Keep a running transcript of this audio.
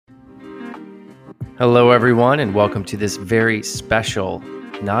Hello, everyone, and welcome to this very special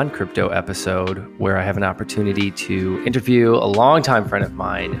non-crypto episode where I have an opportunity to interview a longtime friend of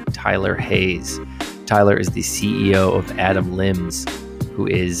mine, Tyler Hayes. Tyler is the CEO of Atom Limbs, who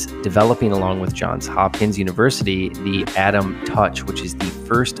is developing, along with Johns Hopkins University, the Atom Touch, which is the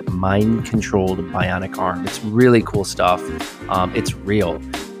first mind-controlled bionic arm. It's really cool stuff. It's real.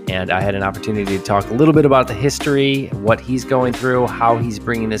 And I had an opportunity to talk a little bit about the history, what he's going through, how he's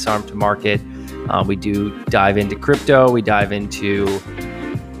bringing this arm to market. We do dive into crypto. We dive into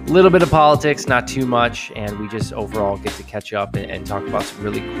a little bit of politics, not too much. And we just overall get to catch up and talk about some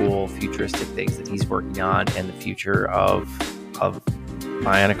really cool futuristic things that he's working on and the future of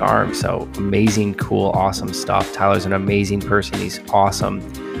bionic arms. So amazing, cool, awesome stuff. Tyler's an amazing person. He's awesome,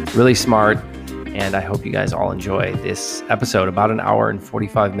 really smart. And I hope you guys all enjoy this episode, about an hour and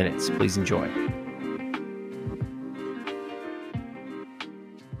 45 minutes. Please enjoy.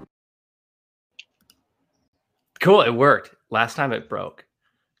 Cool, it worked. Last time it broke.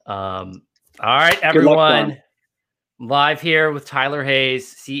 All right, everyone. Live here with Tyler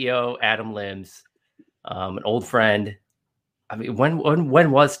Hayes, CEO, Atom Limbs, an old friend. I mean, when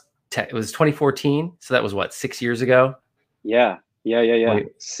was it? Was 2014? So that was what, 6 years ago? Yeah.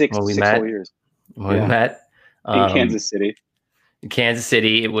 Six whole years. When we met in Kansas City. In Kansas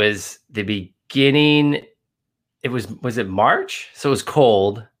City, it was the beginning. It was it March? So it was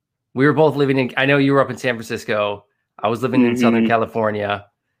cold. We were both living in, I know you were up in San Francisco. I was living in Southern California.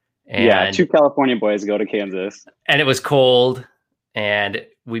 And yeah, two California boys go to Kansas. And it was cold, and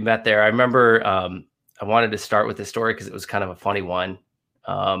we met there. I remember I wanted to start with this story because it was kind of a funny one,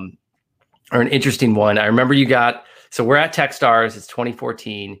 or an interesting one. I remember so we're at Techstars. It's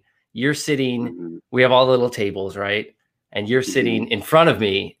 2014. You're sitting, we have all the little tables, right? And you're sitting in front of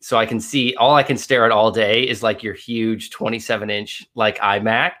me, so I can see, all I can stare at all day is like your huge 27-inch like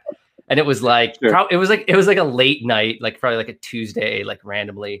iMac. And it was like, it was like a late night, like probably like a Tuesday, like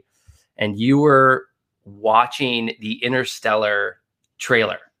randomly. And you were watching the Interstellar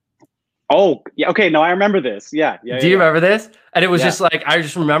trailer. Oh, yeah. Okay. No, I remember this. Yeah. Do you remember this? And it was just like, I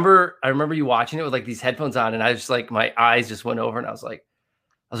remember you watching it with like these headphones on, and I just like, my eyes just went over, and I was like,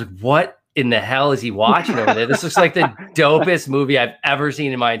 what in the hell is he watching over there? This looks like the dopest movie I've ever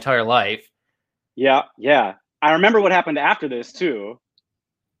seen in my entire life. Yeah. I remember what happened after this too.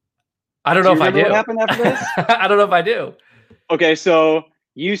 I don't know if I do. What happened after this? I don't know if I do. Okay, so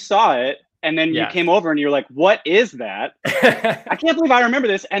you saw it, and then you came over, and you're like, "What is that?" I can't believe I remember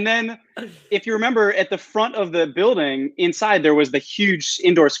this. And then, if you remember, at the front of the building, inside there was the huge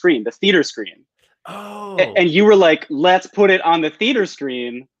indoor screen, the theater screen. Oh. And you were like, "Let's put it on the theater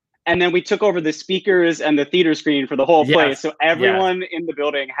screen." And then we took over the speakers and the theater screen for the whole place. So everyone in the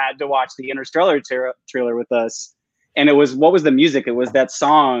building had to watch the Interstellar trailer with us. And it was, what was the music? It was that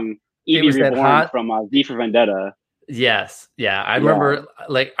song, Evie Reborn from V for Vendetta. Yes. Yeah. I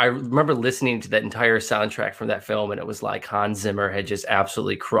remember listening to that entire soundtrack from that film, and it was like Hans Zimmer had just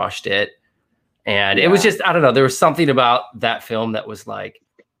absolutely crushed it. And it was just, I don't know, there was something about that film that was like,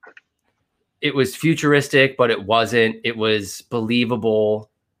 it was futuristic, but it wasn't. It was believable.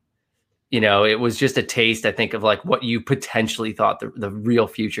 You know, it was just a taste, I think, of like what you potentially thought the real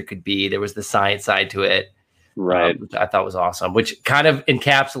future could be. There was the science side to it. Right. Which I thought was awesome, which kind of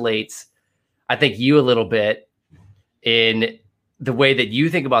encapsulates, I think, you a little bit in the way that you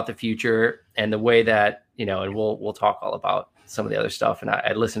think about the future, and the way that, you know, and we'll talk all about some of the other stuff. And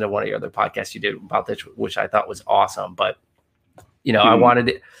I listened to one of your other podcasts you did about this, which I thought was awesome. But, you know, I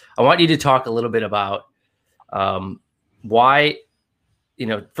want you to talk a little bit about why, you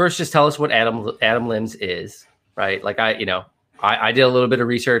know, first just tell us what Atom Limbs is, right? Like I did a little bit of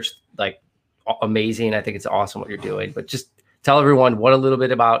research, like amazing. I think it's awesome what you're doing, but just tell everyone a little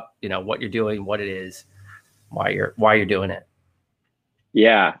bit about, you know, what you're doing, what it is, why you're doing it.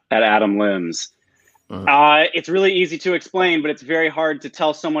 Yeah, at Atom Limbs. It's really easy to explain, but it's very hard to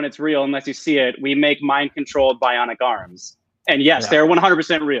tell someone it's real unless you see it. We make mind-controlled bionic arms. And yes, they're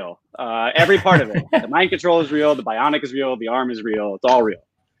 100% real. Every part of it. The mind control is real. The bionic is real. The arm is real. It's all real.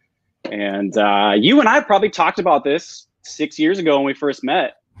 And you and I probably talked about this 6 years ago when we first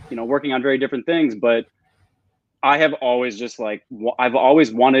met, you know, working on very different things. But I have always I've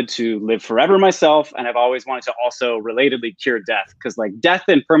always wanted to live forever myself. And I've always wanted to also relatedly cure death, because like death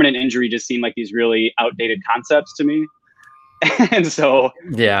and permanent injury just seem like these really outdated concepts to me. And so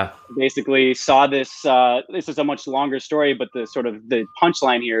basically saw this, this is a much longer story, but the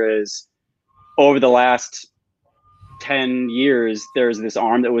punchline here is, over the last 10 years, there's this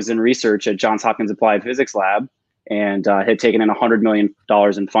arm that was in research at Johns Hopkins Applied Physics Lab, and had taken in $100 million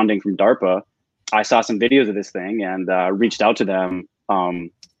in funding from DARPA. I saw some videos of this thing and reached out to them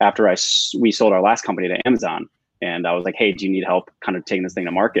after we sold our last company to Amazon. And I was like, hey, do you need help kind of taking this thing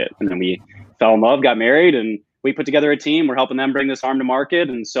to market? And then we fell in love, got married, and we put together a team. We're helping them bring this arm to market.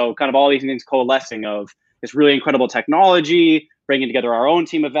 And so kind of all these things coalescing of this really incredible technology, bringing together our own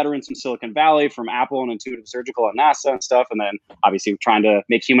team of veterans from Silicon Valley, from Apple and Intuitive Surgical and NASA and stuff. And then obviously trying to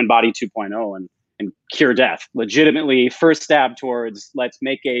make Human Body 2.0 and cure death. Legitimately first stab towards let's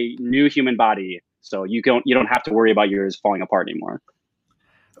make a new human body so you don't have to worry about yours falling apart anymore.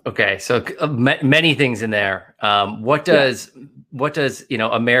 Okay, so many things in there. What does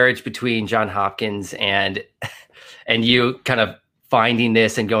a marriage between Johns Hopkins and you kind of finding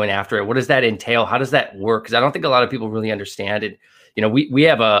this and going after it? What does that entail? How does that work? Because I don't think a lot of people really understand it. We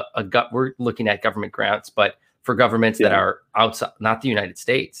have we're looking at government grants, but for governments that are outside, not the United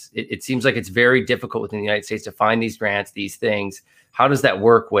States, it seems like it's very difficult within the United States to find these grants, these things. How does that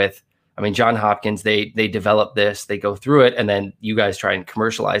work with? I mean, Johns Hopkins, they develop this, they go through it, and then you guys try and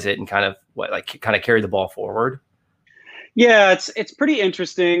commercialize it and kind of carry the ball forward. Yeah, it's pretty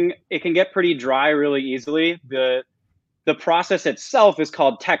interesting. It can get pretty dry really easily. The process itself is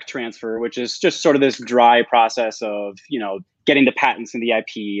called tech transfer, which is just sort of this dry process of, getting the patents and the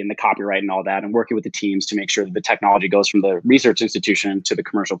IP and the copyright and all that, and working with the teams to make sure that the technology goes from the research institution to the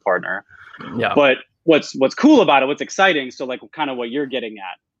commercial partner. Yeah. But what's cool about it, what's exciting, so like kind of what you're getting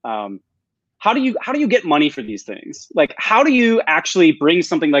at, how do you get money for these things? Like, how do you actually bring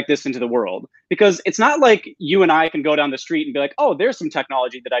something like this into the world? Because it's not like you and I can go down the street and be like, oh, there's some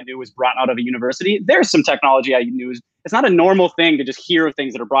technology that I knew was brought out of a university. There's some technology I knew. It's not a normal thing to just hear of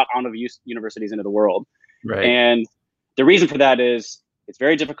things that are brought out of universities into the world. Right. And the reason for that is it's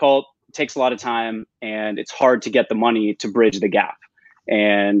very difficult, it takes a lot of time, and it's hard to get the money to bridge the gap.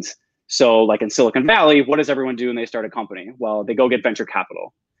 And so like in Silicon Valley, what does everyone do when they start a company? Well, they go get venture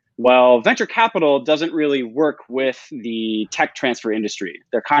capital. Well, venture capital doesn't really work with the tech transfer industry.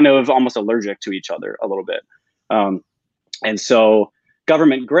 They're kind of almost allergic to each other a little bit. And so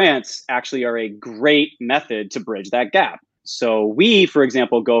government grants actually are a great method to bridge that gap. So we, for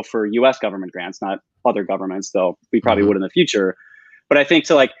example, go for US government grants, not other governments, though we probably would in the future. But I think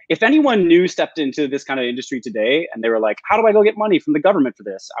if anyone new stepped into this kind of industry today and they were like, how do I go get money from the government for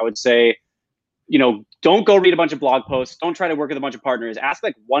this? I would say, don't go read a bunch of blog posts. Don't try to work with a bunch of partners. Ask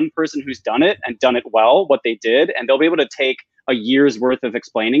like one person who's done it and done it well, what they did, and they'll be able to take a year's worth of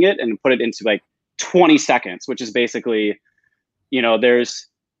explaining it and put it into like 20 seconds, which is basically, there's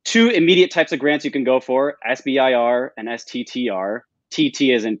two immediate types of grants you can go for, SBIR and STTR. TT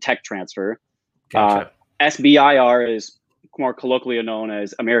is in tech transfer. Gotcha. SBIR is more colloquially known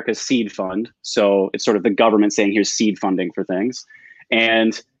as America's Seed Fund. So it's sort of the government saying, here's seed funding for things.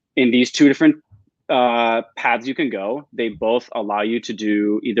 And in these two different paths you can go, they both allow you to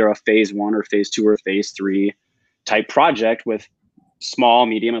do either a phase 1 or phase 2 or phase 3 type project with small,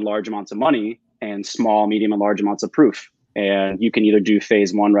 medium, and large amounts of money and small, medium, and large amounts of proof. And you can either do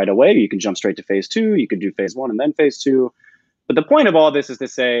phase 1 right away, or you can jump straight to phase 2. You can do phase 1 and then phase 2. But the point of all this is to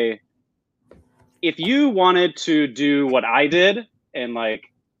say, if you wanted to do what I did and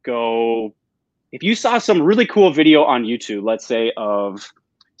if you saw some really cool video on YouTube, let's say of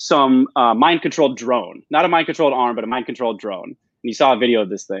some mind-controlled drone, not a mind-controlled arm, but a mind-controlled drone, and you saw a video of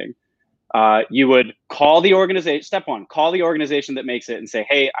this thing, you would call the organization. Step 1, call the organization that makes it and say,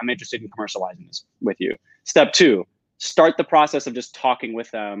 hey, I'm interested in commercializing this with you. Step 2, start the process of just talking with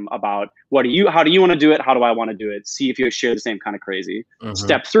them about how do you want to do it? How do I want to do it? See if you share the same kind of crazy.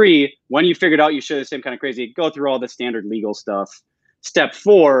 Step 3, when you figured out you share the same kind of crazy, go through all the standard legal stuff. Step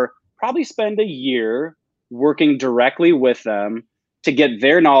 4, probably spend a year working directly with them to get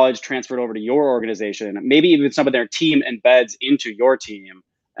their knowledge transferred over to your organization. Maybe even some of their team embeds into your team.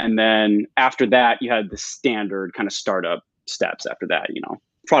 And then after that, you had the standard kind of startup steps after that,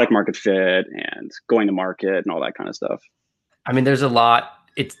 product market fit and going to market and all that kind of stuff. I mean, there's a lot.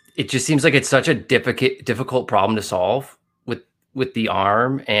 It just seems like it's such a difficult problem to solve with the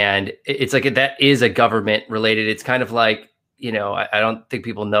arm. And it's like, that is a government related. It's kind of like, I don't think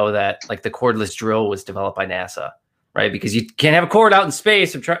people know that like the cordless drill was developed by NASA, right? Because you can't have a cord out in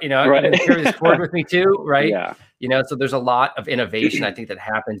space. I'm trying, I'm going to carry this cord with me too, right? Yeah. So there's a lot of innovation, I think, that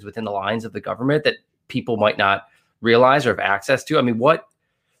happens within the lines of the government that people might not realize or have access to. I mean, what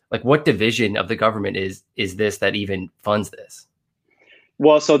division of the government is this that even funds this?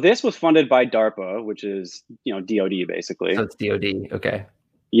 Well, so this was funded by DARPA, which is, DOD basically. So it's DOD. Okay.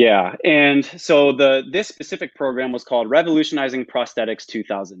 Yeah. And so this specific program was called Revolutionizing Prosthetics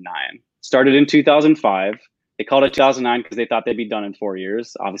 2009. Started in 2005. They called it 2009 because they thought they'd be done in 4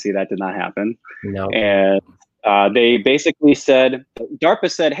 years. Obviously, that did not happen. No. And they basically said,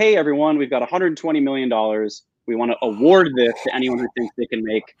 DARPA said, hey, everyone, we've got $120 million. We want to award this to anyone who thinks they can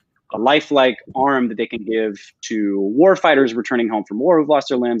make a lifelike arm that they can give to war fighters returning home from war who've lost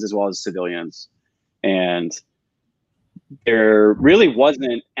their limbs, as well as civilians. And there really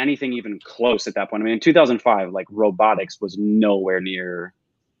wasn't anything even close at that point. I mean, in 2005, like robotics was nowhere near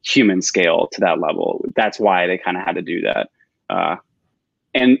human scale to that level. That's why they kind of had to do that.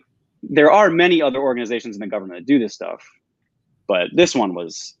 And there are many other organizations in the government that do this stuff, but this one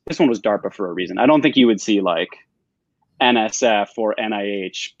was DARPA for a reason. I don't think you would see like NSF or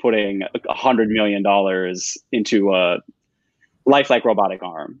NIH putting $100 million into a lifelike robotic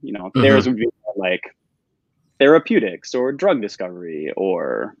arm. You know, theirs would be like therapeutics or drug discovery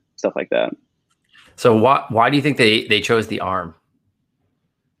or stuff like that. So why do you think they chose the arm?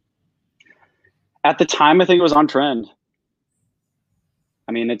 At the time, I think it was on trend.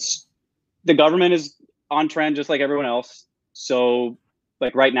 I mean, the government is on trend just like everyone else. So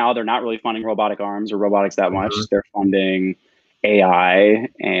like right now, they're not really funding robotic arms or robotics that much. They're funding AI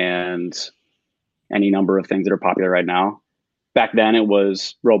and any number of things that are popular right now. Back then it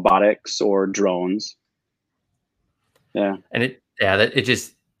was robotics or drones. Yeah. And it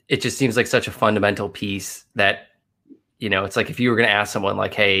just seems like such a fundamental piece that, you know, it's like if you were going to ask someone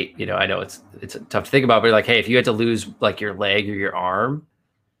like, hey, you know, I know it's tough to think about, but like, hey, if you had to lose like your leg or your arm,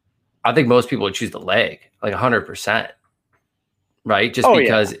 I think most people would choose the leg, like 100%. Right. Just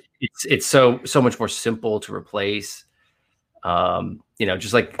because it's so much more simple to replace. You know,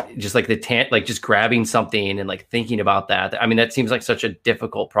 just like like just grabbing something and like thinking about that. I mean, that seems like such a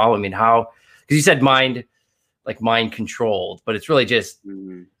difficult problem. I mean, because you said mind controlled, but it's really just,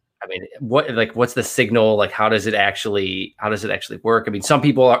 I mean, what's the signal? Like, how does it actually work? I mean, some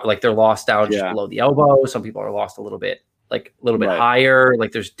people are like, they're lost down just below the elbow. Some people are lost a little bit higher.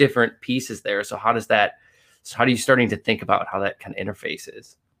 Like there's different pieces there. So how are you starting to think about how that kind of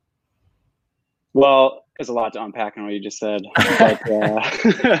interfaces? Well, there's a lot to unpack in what you just said.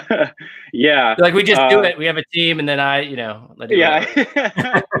 But, yeah. Like we just do it. We have a team and then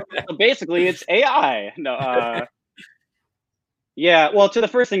So basically it's AI. No, yeah. Well, to the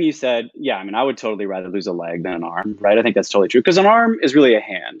first thing you said, yeah, I mean, I would totally rather lose a leg than an arm, right? I think that's totally true because an arm is really a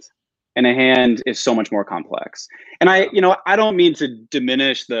hand and a hand is so much more complex. And I don't mean to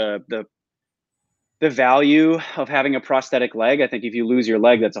diminish the value of having a prosthetic leg. I think if you lose your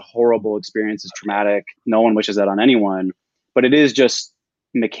leg, that's a horrible experience. It's traumatic. No one wishes that on anyone, but it is just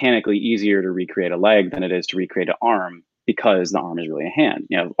mechanically easier to recreate a leg than it is to recreate an arm because the arm is really a hand,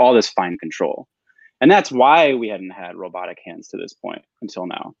 you know, all this fine control. And that's why we hadn't had robotic hands to this point until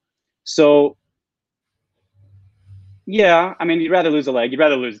now. So yeah, I mean, you'd rather lose a leg, you'd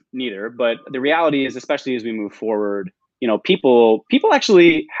rather lose neither. But the reality is, especially as we move forward, you know, people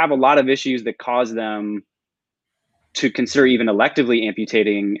actually have a lot of issues that cause them to consider even electively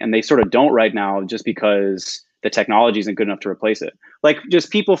amputating, and they sort of don't right now just because the technology isn't good enough to replace it. Like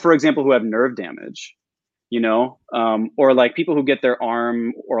just people, for example, who have nerve damage, you know, or like people who get their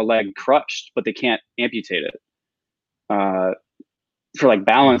arm or leg crushed, but they can't amputate it for like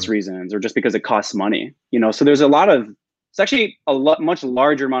balance reasons or just because it costs money, you know. So there's it's actually much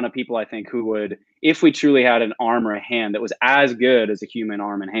larger amount of people, I think, who would, if we truly had an arm or a hand that was as good as a human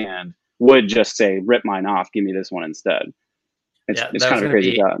arm and hand, would just say, rip mine off, give me this one instead. It's kind of a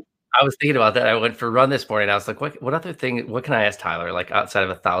crazy thought. I was thinking about that. I went for a run this morning. I was like, what other thing, what can I ask Tyler, like outside of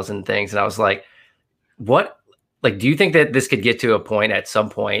 1,000 things? And I was like, do you think that this could get to a point at some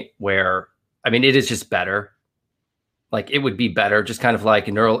point where, I mean, it is just better. Like it would be better, just kind of like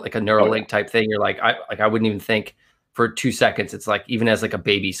a Neuralink type thing. You're like, I wouldn't even think for 2 seconds. It's like, even as like a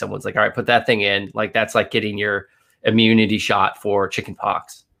baby, someone's like, all right, put that thing in. Like, that's like getting your immunity shot for chicken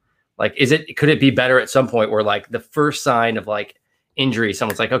pox. Like, could it be better at some point where like the first sign of like injury,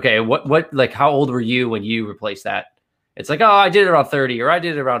 someone's like, okay, what, like, how old were you when you replaced that? It's like, oh, I did it around 30 or I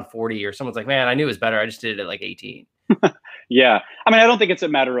did it around 40, or someone's like, man, I knew it was better. I just did it at like 18. Yeah. I mean, I don't think it's a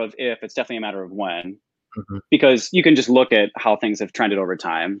matter of if, it's definitely a matter of when, because you can just look at how things have trended over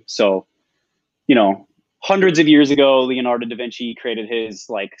time. So, you know, hundreds of years ago, Leonardo da Vinci created his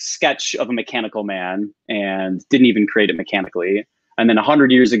like sketch of a mechanical man and didn't even create it mechanically. And then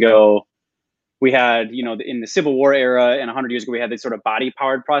 100 years ago, we had, you know, in the Civil War era, and 100 years ago, we had these sort of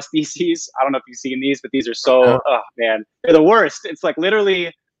body-powered prostheses. I don't know if you've seen these, but these are so, oh man, they're the worst. It's like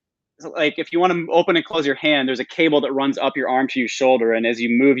literally, like if you want to open and close your hand, there's a cable that runs up your arm to your shoulder, and as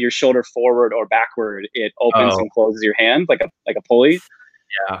you move your shoulder forward or backward, it opens and closes your hand like a pulley.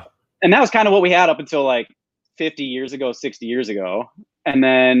 Yeah. And that was kind of what we had up until like 50 years ago, 60 years ago. And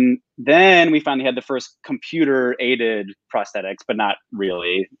then we finally had the first computer-aided prosthetics, but not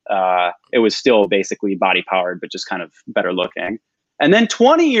really. It was still basically body-powered, but just kind of better looking. And then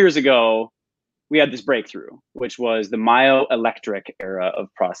 20 years ago, we had this breakthrough, which was the myoelectric era of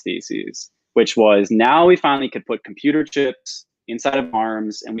prostheses, which was now we finally could put computer chips inside of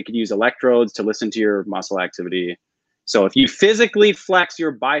arms and we could use electrodes to listen to your muscle activity. So if you physically flex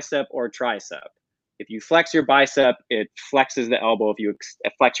your bicep or tricep, if you flex your bicep, it flexes the elbow. If you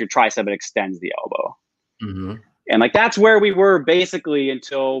flex your tricep, it extends the elbow. Mm-hmm. And like that's where we were basically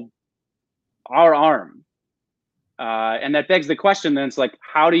until our arm. And that begs the question then, it's like,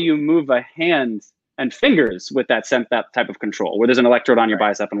 how do you move a hand and fingers with that type of control where there's an electrode on your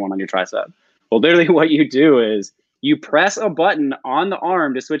bicep and one on your tricep? Well, literally what you do is you press a button on the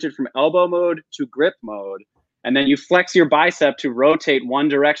arm to switch it from elbow mode to grip mode. And then you flex your bicep to rotate one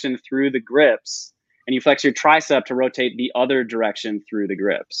direction through the grips. And you flex your tricep to rotate the other direction through the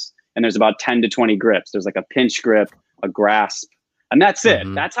grips. And there's about 10 to 20 grips. There's like a pinch grip, a grasp, and that's it.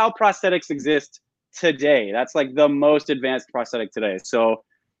 Mm-hmm. That's how prosthetics exist today. That's like the most advanced prosthetic today. So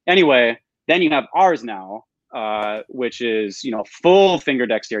anyway, then you have ours now, which is, full finger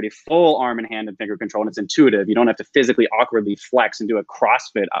dexterity, full arm and hand and finger control. And it's intuitive. You don't have to physically awkwardly flex and do a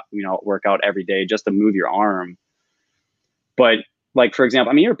CrossFit, workout every day just to move your arm. But like, for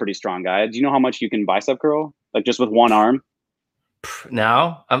example, I mean, you're a pretty strong guy. Do you know how much you can bicep curl? Like just with one arm?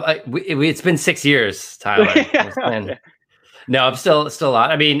 No, it's been 6 years, Tyler. No, I'm still a lot.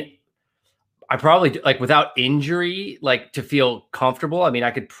 I mean, I probably like without injury, like to feel comfortable. I mean,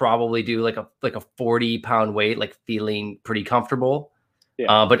 I could probably do like a 40-pound weight, like feeling pretty comfortable.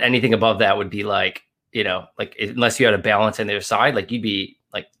 Yeah. But anything above that would be like, like unless you had a balance on the other side, like you'd be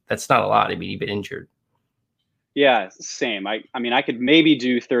like, that's not a lot. I mean, you've been injured. Yeah, same. I mean, I could maybe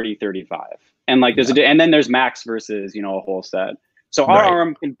do 30, 35. And like and then there's max versus, a whole set. So our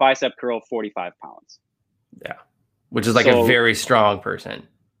arm can bicep curl 45 pounds. Yeah. Which is like a very strong person.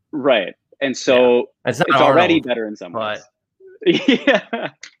 Right. And so it's already better in some ways. Yeah.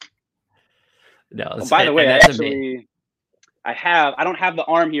 No. Well, by the way, actually, I don't have the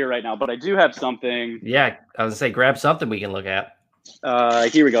arm here right now, but I do have something. Yeah. I was gonna say, grab something we can look at.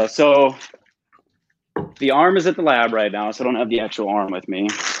 Here we go. So the arm is at the lab right now, so I don't have the actual arm with me.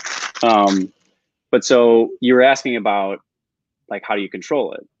 But so you were asking about like, how do you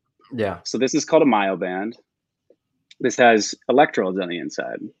control it? Yeah. So this is called a myoband. This has electrodes on the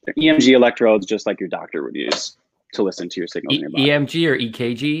inside. They're EMG electrodes, just like your doctor would use to listen to your signals in your body. EMG or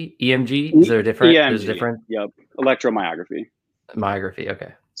EKG? EMG? Is there a difference? EMG. There's a difference? Yep. Electromyography. Myography.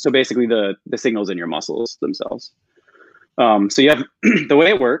 Okay. So basically the signals in your muscles themselves. So you have the way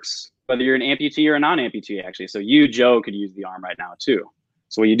it works, whether you're an amputee or a non-amputee, actually. So you, Joe, could use the arm right now too.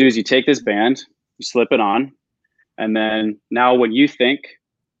 So what you do is you take this band, you slip it on, and then now when you think,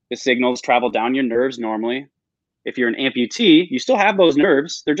 the signals travel down your nerves normally. If you're an amputee, you still have those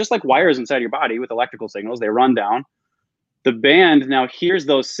nerves. They're just like wires inside your body with electrical signals. They run down. The band now hears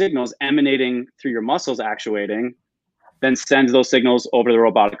those signals emanating through your muscles actuating, then sends those signals over to the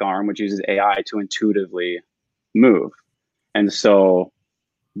robotic arm, which uses AI to intuitively move. And so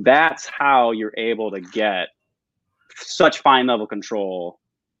that's how you're able to get such fine level control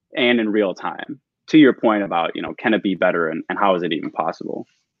and in real time. To your point about, can it be better and how is it even possible?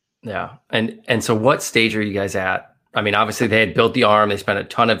 Yeah. And so what stage are you guys at? I mean, obviously they had built the arm. They spent a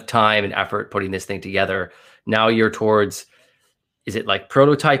ton of time and effort putting this thing together. Now you're towards, is it like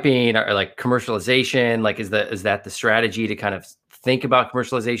prototyping or like commercialization? Like, is that the strategy to kind of think about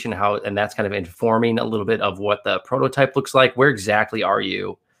commercialization, and that's kind of informing a little bit of what the prototype looks like? Where exactly are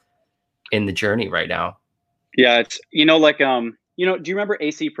you in the journey right now? Yeah. It's, do you remember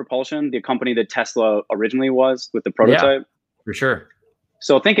AC Propulsion, the company that Tesla originally was with the prototype? Yeah, for sure.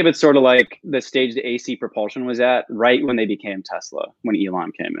 So think of it sort of like the stage that AC Propulsion was at right when they became Tesla, when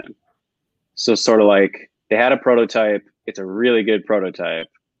Elon came in. So sort of like they had a prototype. It's a really good prototype.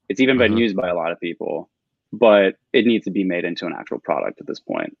 It's even been used by a lot of people, but it needs to be made into an actual product at this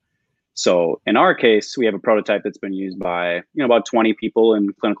point. So in our case, we have a prototype that's been used by, about 20 people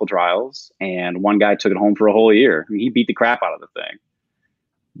in clinical trials. And one guy took it home for a whole year. I mean, he beat the crap out of the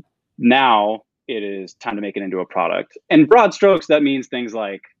thing. Now it is time to make it into a product. And broad strokes, that means things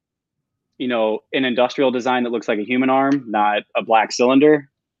like, an industrial design that looks like a human arm, not a black cylinder.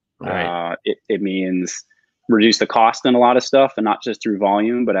 Right. It means reduce the cost in a lot of stuff, and not just through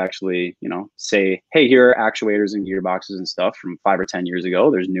volume, but actually, say, hey, here are actuators and gearboxes and stuff from 5 or 10 years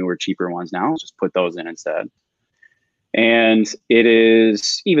ago. There's newer, cheaper ones now. Just put those in instead. And it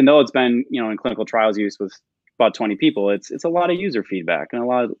is, even though it's been, in clinical trials use with about 20 people, it's a lot of user feedback and a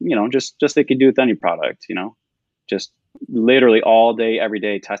lot of, just like you do with any product, just literally all day, every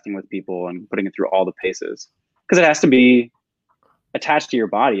day testing with people and putting it through all the paces, because it has to be attached to your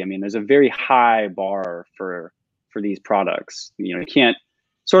body. I mean, there's a very high bar for these products. You can't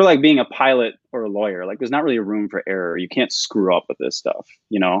sort of like being a pilot or a lawyer. Like there's not really room for error. You can't screw up with this stuff,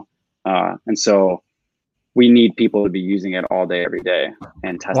 you know? And so we need people to be using it all day, every day,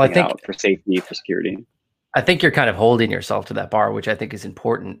 and testing it out for safety, for security. I think you're kind of holding yourself to that bar, which I think is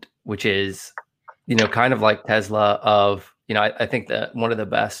important, which is, you know, kind of like Tesla of, you know, I think that one of the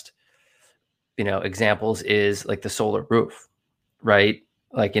best, you know, examples is like the solar roof, right?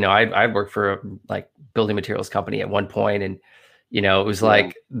 Like, you know, I worked for a like building materials company at one point, and, you know, it was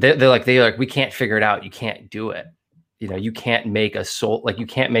like, they're like, we can't figure it out. You can't do it. You know, you can't make you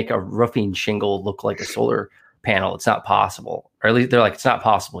can't make a roofing shingle look like a solar panel. It's not possible. Or at least they're like, it's not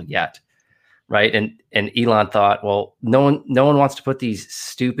possible yet. Right. And Elon thought, well, no one wants to put these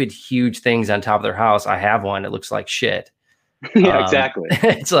stupid, huge things on top of their house. I have one. It looks like shit. Yeah, exactly.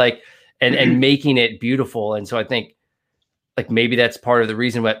 It's like, and making it beautiful. And so I think like maybe that's part of the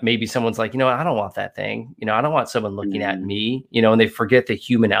reason why maybe someone's like, you know, I don't want that thing. You know, I don't want someone looking at me, you know, and they forget the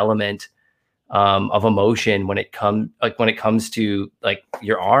human element of emotion when it comes to like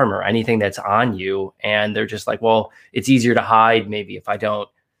your arm or anything that's on you. And they're just like, well, it's easier to hide maybe if I don't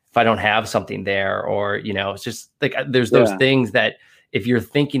have something there, or, you know, it's just like, there's those things that if you're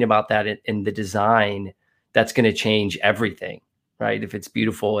thinking about that in the design, that's going to change everything, right? If it's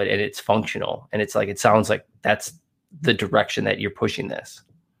beautiful and it's functional, and it's like, it sounds like that's the direction that you're pushing this.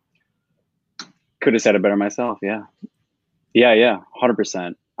 Could have said it better myself. Yeah.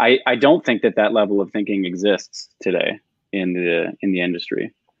 100%. I don't think that level of thinking exists today in the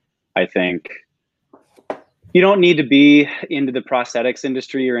industry. I think you don't need to be into the prosthetics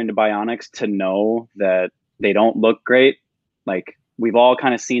industry or into bionics to know that they don't look great. Like we've all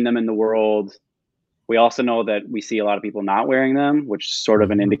kind of seen them in the world. We also know that we see a lot of people not wearing them, which is sort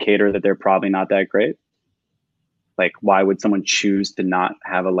of an indicator that they're probably not that great. Like, why would someone choose to not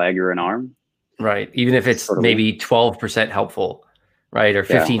have a leg or an arm? Right. Even if it's maybe 12% helpful, right? Or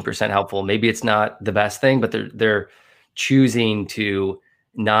 15% helpful. Maybe it's not the best thing, but they're choosing to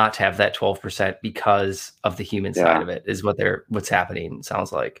not have that 12% because of the human side of it is what's happening. It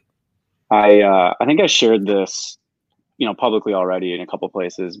sounds like. I think I shared this, you know, publicly already in a couple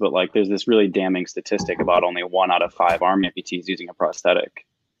places, but like there's this really damning statistic about only 1 out of 5 arm amputees using a prosthetic,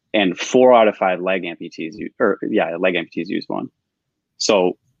 and 4 out of 5 leg amputees use one.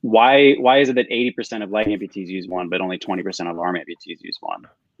 So why is it that 80% of leg amputees use one, but only 20% of arm amputees use one?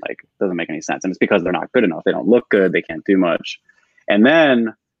 Like, it doesn't make any sense. And it's because they're not good enough. They don't look good. They can't do much. And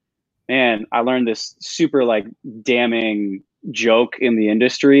then, man, I learned this super like damning joke in the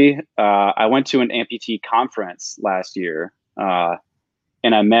industry. I went to an amputee conference last year,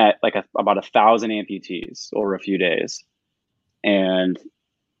 and I met like about 1,000 amputees over a few days. And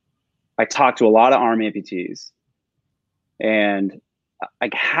I talked to a lot of arm amputees, and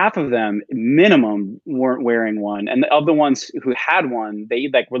like half of them minimum weren't wearing one. And of the ones who had one, they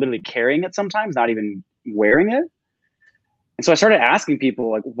like were literally carrying it sometimes, not even wearing it. And so I started asking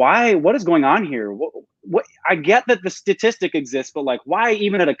people like, what is going on here? What I get that the statistic exists, but like, why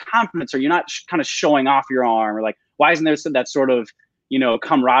even at a conference are you not kind of showing off your arm? Or like, why isn't there that sort of, you know,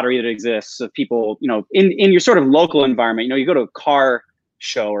 camaraderie that exists of people, you know, in your sort of local environment? You know, you go to a car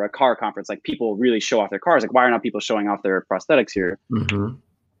show or a car conference, like people really show off their cars. Like, why are not people showing off their prosthetics here? Mm-hmm.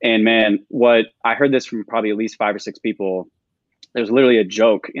 And man, what I heard this from probably at least 5 or 6 people. There's literally a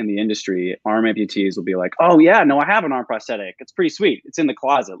joke in the industry. Arm amputees will be like, oh yeah, no, I have an arm prosthetic. It's pretty sweet. It's in the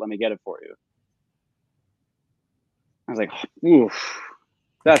closet. Let me get it for you. I was like, oof,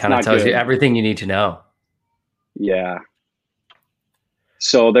 that's not good. Tells you everything you need to know. Yeah.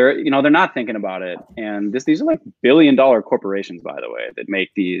 So they're not thinking about it. And these are like billion-dollar corporations, by the way, that make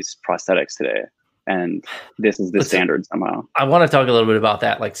these prosthetics today. And this is the standard somehow. I want to talk a little bit about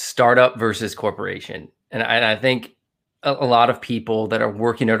that, like startup versus corporation. And I think a lot of people that are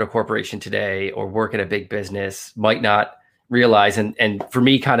working at a corporation today or work at a big business might not realize. And for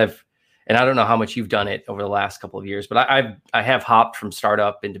me, kind of, and I don't know how much you've done it over the last couple of years, but I have hopped from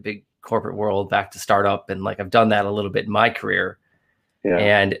startup into big corporate world back to startup. And like, I've done that a little bit in my career. Yeah.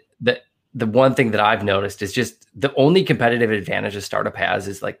 And the one thing that I've noticed is just the only competitive advantage a startup has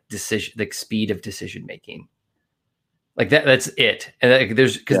is like speed of decision making. Like that's it. And like,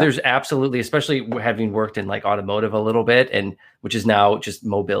 there's absolutely, especially having worked in like automotive a little bit, and which is now just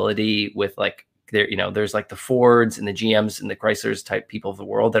mobility with like there's like the Fords and the GMs and the Chryslers type people of the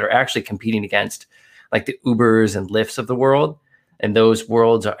world that are actually competing against like the Ubers and Lyfts of the world. And those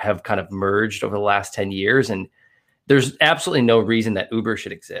worlds have kind of merged over the last 10 years. And there's absolutely no reason that Uber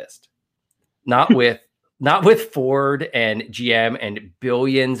should exist. Not with Ford and GM and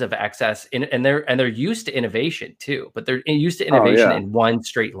billions of excess and they're used to innovation too, but they're used to innovation in one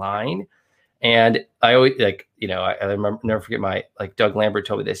straight line. And I always I remember, never forget Doug Lambert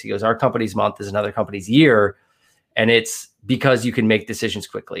told me this. He goes, our company's month is another company's year. And it's because you can make decisions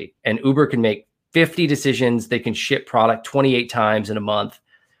quickly, and Uber can make 50 decisions. They can ship product 28 times in a month,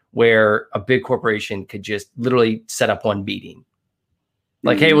 where a big corporation could just literally set up one meeting.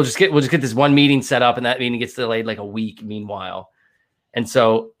 Like, hey, we'll just get this one meeting set up, and that meeting gets delayed like a week meanwhile. And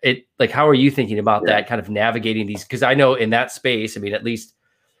so how are you thinking about that, kind of navigating these? Because I know in that space, I mean, at least,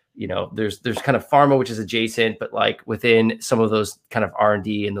 there's kind of pharma, which is adjacent, but like within some of those kind of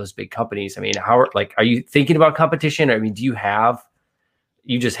R&D and those big companies, I mean, are you thinking about competition? I mean, do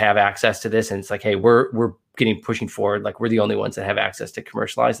you just have access to this, and it's like, hey, we're pushing forward. Like, we're the only ones that have access to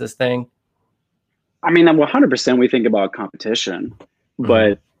commercialize this thing. I mean, 100% we think about competition,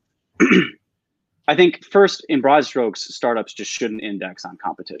 but I think first, in broad strokes, startups just shouldn't index on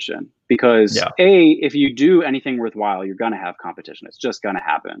competition, because if you do anything worthwhile, you're going to have competition. It's just going to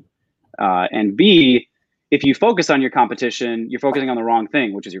happen. And B, if you focus on your competition, you're focusing on the wrong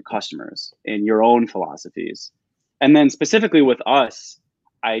thing, which is your customers and your own philosophies. And then specifically with us,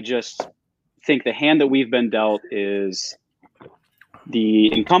 I just think the hand that we've been dealt is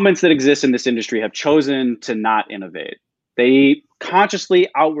the incumbents that exist in this industry have chosen to not innovate. They consciously,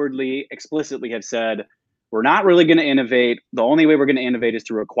 outwardly, explicitly have said, we're not really going to innovate. The only way we're going to innovate is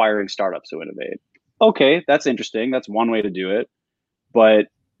through acquiring startups to innovate. Okay, that's interesting. That's one way to do it. But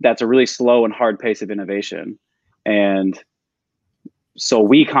that's a really slow and hard pace of innovation. And so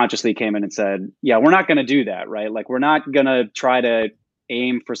we consciously came in and said, yeah, we're not going to do that, right? Like, we're not going to try to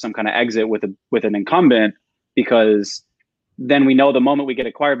aim for some kind of exit with an incumbent, because then we know the moment we get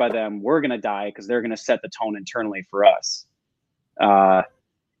acquired by them, we're going to die, because they're going to set the tone internally for us.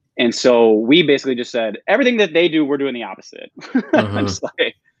 And so we basically just said, everything that they do, we're doing the opposite. Just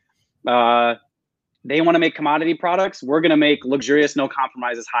like, they want to make commodity products. We're going to make luxurious, no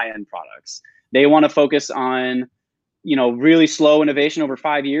compromises, high-end products. They want to focus on, really slow innovation over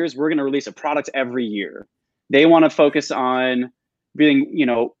 5 years. We're going to release a product every year. They want to focus on being,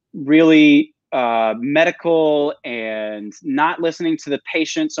 really medical and not listening to the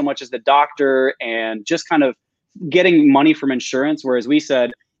patient so much as the doctor, and just kind of getting money from insurance. Whereas we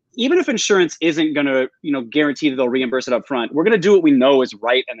said, even if insurance isn't going to, guarantee that they'll reimburse it up front, we're going to do what we know is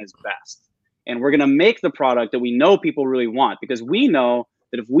right and is best. And we're going to make the product that we know people really want, because we know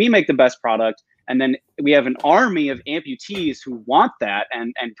that if we make the best product, and then we have an army of amputees who want that,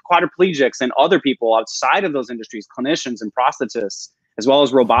 and quadriplegics and other people outside of those industries, clinicians and prosthetists, as well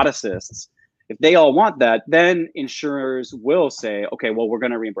as roboticists, if they all want that, then insurers will say, okay, well, we're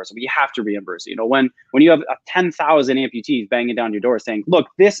going to reimburse it. We have to reimburse it. When you have 10,000 amputees banging down your door saying, look,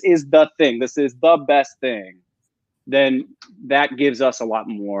 this is the thing, this is the best thing, then that gives us a lot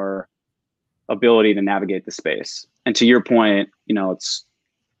more ability to navigate the space. And to your point, it's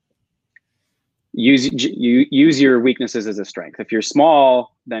use your weaknesses as a strength. If you're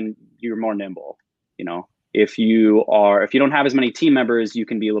small, then you're more nimble. If you don't have as many team members, you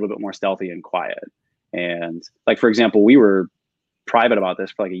can be a little bit more stealthy and quiet. And like, for example, we were private about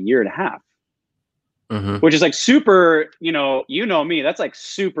this for like a year and a half, which is like super, me, that's like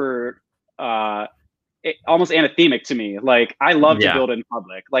super, almost anathemic to me. Like, I love to build in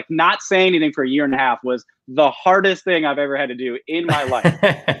public. Like, not saying anything for a year and a half was the hardest thing I've ever had to do in my life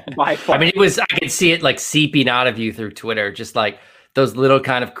by far. I mean, I could see it like seeping out of you through Twitter, just like those little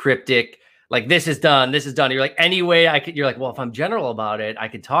kind of cryptic, like, this is done. You're like, anyway, you're like, well, if I'm general about it, I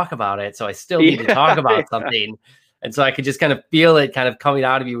could talk about it. So I still need to talk about something. And so I could just kind of feel it kind of coming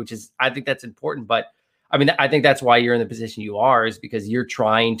out of you, which is, I think that's important. But I mean, I think that's why you're in the position you are, is because you're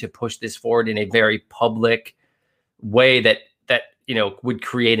trying to push this forward in a very public way that would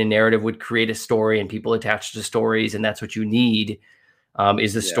create a narrative, would create a story, and people attached to stories. And that's what you need,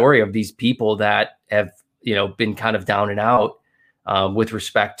 is the story of these people that have, been kind of down and out with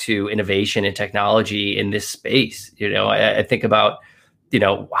respect to innovation and technology in this space. I think about,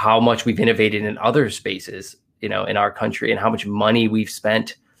 how much we've innovated in other spaces, in our country, and how much money we've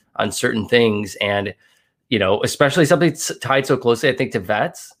spent on certain things. And, especially something tied so closely, I think, to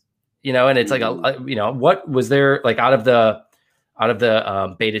vets, and it's like, what was there, like, out of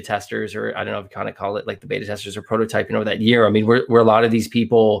the beta testers, or I don't know if you kind of call it like the beta testers or prototyping over that year. I mean, were a lot of these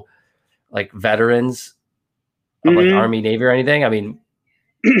people like veterans of like Army, Navy, or anything? I mean,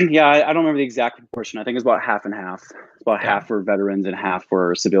 yeah, I don't remember the exact proportion. I think it's about half and half. It's about half were veterans and half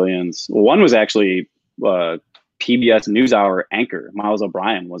were civilians. One was actually PBS NewsHour anchor. Miles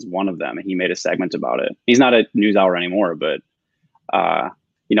O'Brien was one of them, and he made a segment about it. He's not at NewsHour anymore, but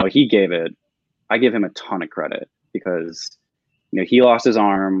he gave it. I give him a ton of credit, because he lost his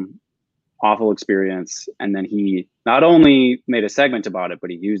arm awful experience. And then he not only made a segment about it, but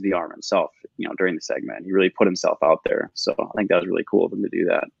he used the arm himself, during the segment. He really put himself out there. So I think that was really cool of him to do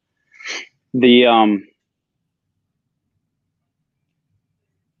that.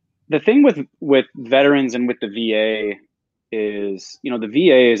 The thing with veterans and with the VA is, the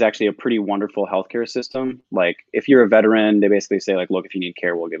VA is actually a pretty wonderful healthcare system. Like, if you're a veteran, they basically say, like, look, if you need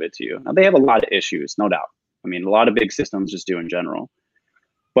care, we'll give it to you. Now, they have a lot of issues, no doubt. I mean, a lot of big systems just do in general.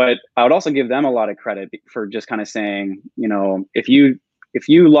 But I would also give them a lot of credit for just kind of saying, if you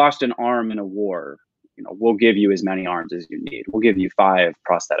lost an arm in a war, we'll give you as many arms as you need. We'll give you 5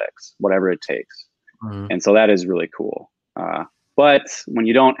 prosthetics, whatever it takes. Mm-hmm. And so that is really cool. But when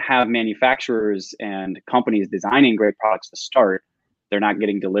you don't have manufacturers and companies designing great products to start, they're not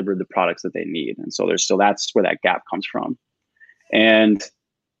getting delivered the products that they need. And so that's where that gap comes from. And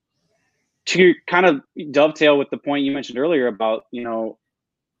to kind of dovetail with the point you mentioned earlier about,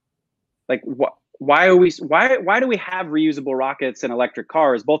 like, why do we have reusable rockets and electric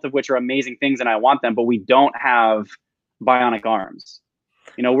cars, both of which are amazing things and I want them, but we don't have bionic arms?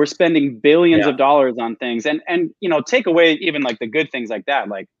 We're spending billions of dollars on things, and take away even like the good things like that,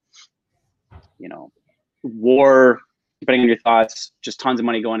 like, war, depending on your thoughts, just tons of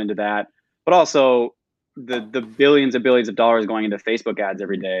money going into that, but also the billions and billions of dollars going into Facebook ads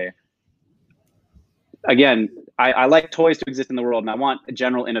every day. Again, I like toys to exist in the world and I want a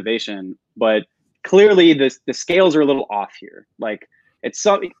general innovation, but clearly the scales are a little off here. Like, at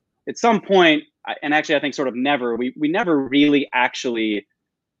some point, and actually I think sort of never, we never really actually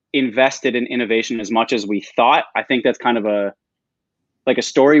invested in innovation as much as we thought. I think that's kind of a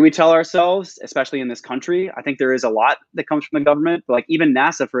story we tell ourselves, especially in this country. I think there is a lot that comes from the government, but like even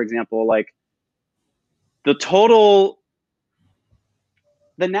NASA, for example, like the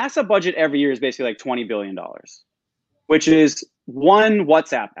NASA budget every year is basically like $20 billion, which is one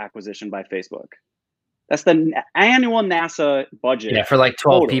WhatsApp acquisition by Facebook. That's the annual NASA budget. Yeah, for like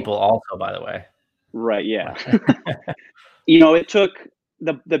 12 people also, by the way. Right, yeah. It took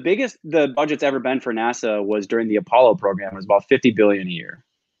the biggest the budget's ever been for NASA was during the Apollo program. It was about $50 billion a year.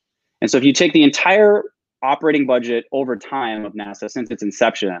 And so if you take the entire operating budget over time of NASA since its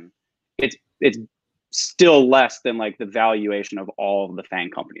inception, it's still less than like the valuation of all of the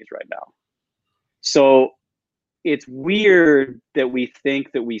FANG companies right now. So it's weird that we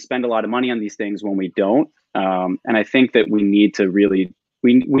think that we spend a lot of money on these things when we don't. And I think that we need to really,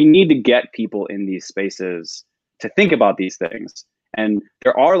 we need to get people in these spaces to think about these things. And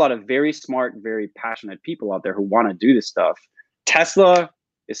there are a lot of very smart, very passionate people out there who want to do this stuff. Tesla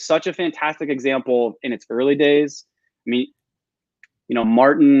is such a fantastic example in its early days. I mean,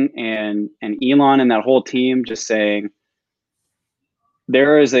 Martin and Elon and that whole team just saying,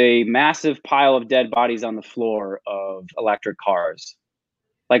 there is a massive pile of dead bodies on the floor of electric cars.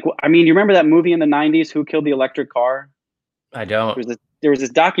 Like, I mean, you remember that movie in the 90s, Who Killed the Electric Car? I don't. There was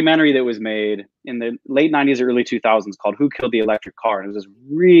this documentary that was made in the late 90s or early 2000s called Who Killed the Electric Car? And it was this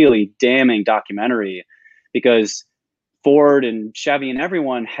really damning documentary because Ford and Chevy and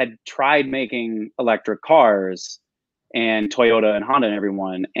everyone had tried making electric cars, and Toyota and Honda and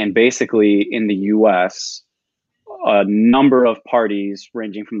everyone. And basically in the US, a number of parties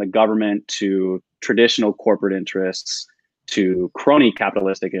ranging from the government to traditional corporate interests to crony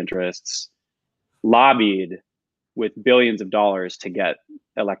capitalistic interests lobbied with billions of dollars to get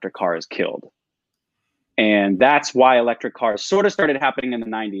electric cars killed. And that's why electric cars sort of started happening in the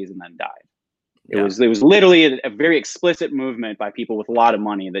 90s and then died. It was literally a very explicit movement by people with a lot of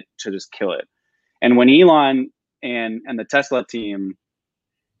money to just kill it. And when Elon and the Tesla team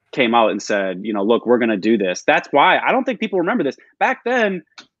came out and said, look, we're going to do this. That's why I don't think people remember this. Back then,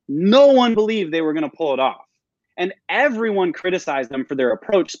 no one believed they were going to pull it off. And everyone criticized them for their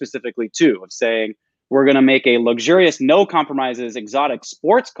approach specifically too, of saying, we're going to make a luxurious, no compromises, exotic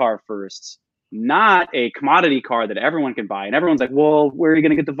sports car first, not a commodity car that everyone can buy. And everyone's like, well, where are you going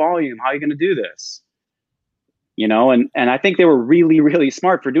to get the volume? How are you going to do this? And I think they were really, really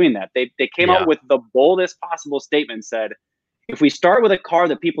smart for doing that. They came out with the boldest possible statement, said, if we start with a car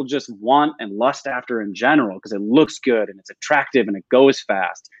that people just want and lust after in general, because it looks good and it's attractive and it goes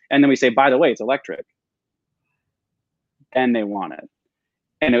fast, and then we say, by the way, it's electric, then they want it.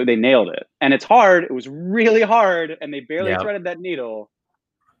 And they nailed it. And it's hard. It was really hard. And they barely threaded that needle.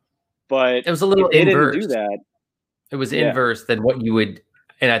 But it was a little inverse. Didn't do that. It was inverse than what you would.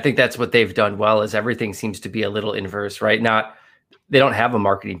 And I think that's what they've done well, is everything seems to be a little inverse, right? They don't have a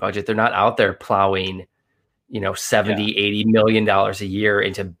marketing budget. They're not out there plowing, $70-80 million a year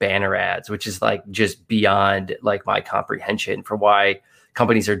into banner ads, which is like just beyond like my comprehension for why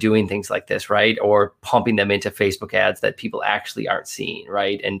companies are doing things like this, right? Or pumping them into Facebook ads that people actually aren't seeing,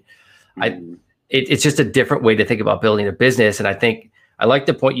 right? And It's just a different way to think about building a business. And I think I like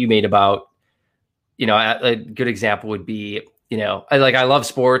the point you made about, a good example would be, I love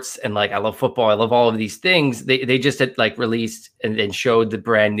sports and I love football. I love all of these things. They just had released and showed the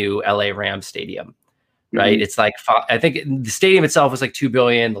brand new LA Rams stadium, right? Mm-hmm. It's I think the stadium itself was $2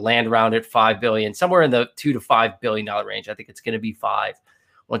 billion, the land around it, $5 billion, somewhere in the $2 to $5 billion range. I think it's going to be $5 billion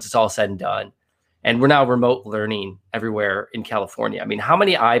once it's all said and done. And we're now remote learning everywhere in California. I mean, how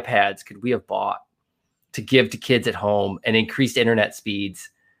many iPads could we have bought to give to kids at home and increased internet speeds?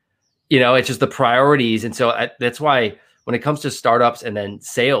 It's just the priorities. And so that's why when it comes to startups and then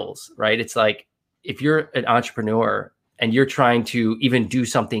sales, right? It's if you're an entrepreneur and you're trying to even do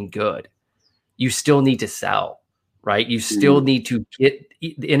something good, you still need to sell, right? You still need to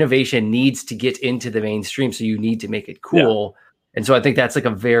the innovation needs to get into the mainstream. So you need to make it cool. Yeah. And so I think that's a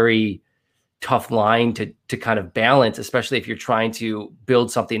very tough line to kind of balance, especially if you're trying to build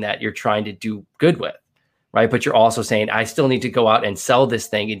something that you're trying to do good with, right? But you're also saying, I still need to go out and sell this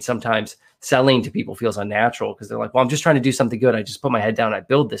thing. And sometimes selling to people feels unnatural because they're well, I'm just trying to do something good. I just put my head down, I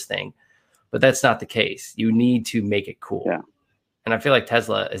build this thing. But that's not the case. You need to make it cool. Yeah. And I feel like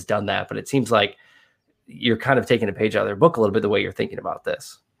Tesla has done that, but it seems like you're kind of taking a page out of their book a little bit, the way you're thinking about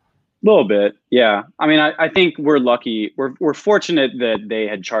this. A little bit. Yeah. I mean, I think we're lucky. We're fortunate that they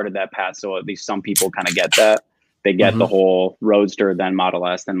had charted that path. So at least some people kind of get that. They get the whole Roadster, then Model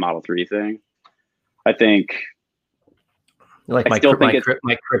S, then Model 3 thing. I think. My crypto, I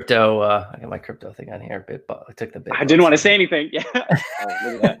got my crypto thing on here. I took the Bitcoin. I didn't want to say anything. Yeah. Oh,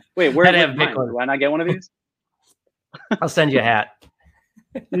 look at that. Wait, where do I have Bitcoin? Do I not get one of these? I'll send you a hat.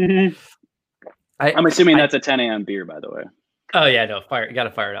 I'm assuming that's a 10 a.m. beer, by the way. Oh yeah, no, you got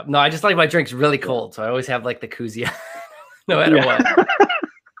to fire it up. No, I just like my drinks really cold, so I always have the koozie, no matter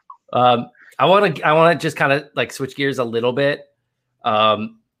what. I want to just kind of switch gears a little bit.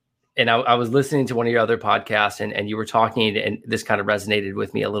 And I was listening to one of your other podcasts, and you were talking, and this kind of resonated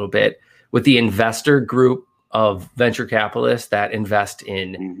with me a little bit with the investor group of venture capitalists that invest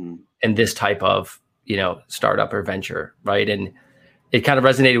in this type of startup or venture, right? And it kind of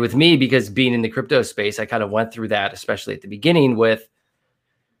resonated with me because being in the crypto space, I kind of went through that, especially at the beginning with,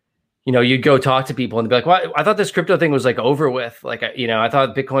 you'd go talk to people and they'd be like, well, I thought this crypto thing was over with. I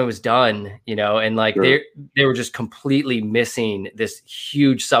thought Bitcoin was done, and sure. They were just completely missing this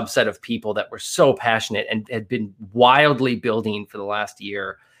huge subset of people that were so passionate and had been wildly building for the last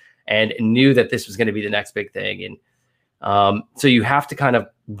year and knew that this was going to be the next big thing. And so you have to kind of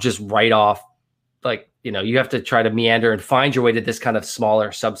just write off, you have to try to meander and find your way to this kind of smaller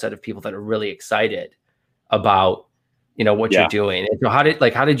subset of people that are really excited about, what you're doing. And so how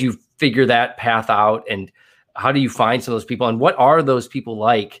did you figure that path out, and how do you find some of those people, and what are those people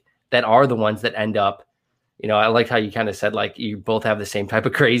that are the ones that end up, I like how you kind of said, you both have the same type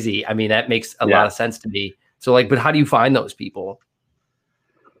of crazy. I mean, that makes a lot of sense to me. So but how do you find those people?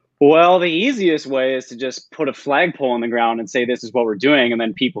 Well, the easiest way is to just put a flagpole on the ground and say, this is what we're doing. And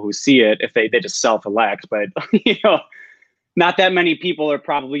then people who see it, if they just self-elect, but not that many people are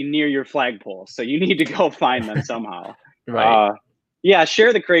probably near your flagpole. So you need to go find them somehow. Right.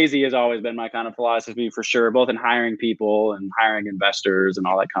 Share the crazy has always been my kind of philosophy for sure, both in hiring people and hiring investors and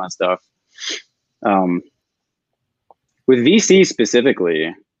all that kind of stuff. With VC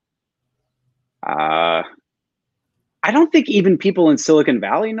specifically, I don't think even people in Silicon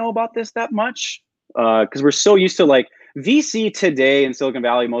Valley know about this that much, because we're so used to VC today in Silicon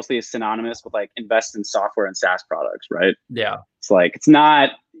Valley mostly is synonymous with invest in software and SaaS products, right? Yeah. It's it's not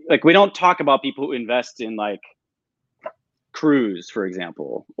we don't talk about people who invest in Cruise, for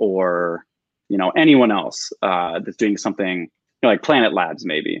example, or anyone else that's doing something like Planet Labs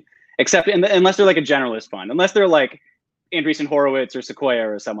maybe, except unless they're a generalist fund, unless they're Andreessen Horowitz or Sequoia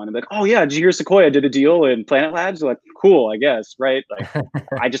or someone, and oh yeah, did you hear Sequoia did a deal in Planet Labs? They're cool, I guess, right?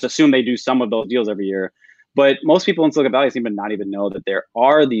 I just assume they do some of those deals every year. But most people in Silicon Valley seem to not even know that there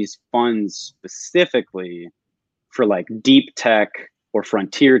are these funds specifically for deep tech or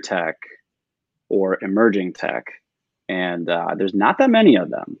frontier tech or emerging tech. And there's not that many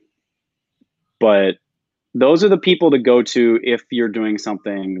of them. But those are the people to go to if you're doing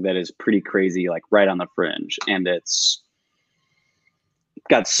something that is pretty crazy, right on the fringe. And it's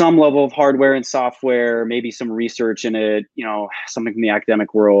got some level of hardware and software, maybe some research in it, something from the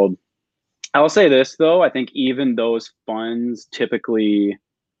academic world. I'll say this, though. I think even those funds typically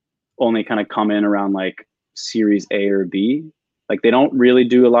only kind of come in around Series A or B. They don't really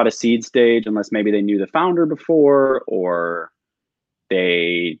do a lot of seed stage unless maybe they knew the founder before, or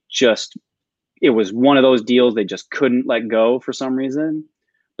it was one of those deals they just couldn't let go for some reason.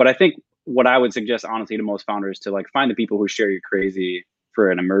 But I think what I would suggest, honestly, to most founders to find the people who share your crazy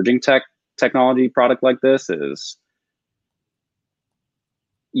for an emerging technology product like this is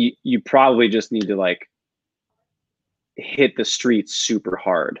you probably just need to like hit the streets super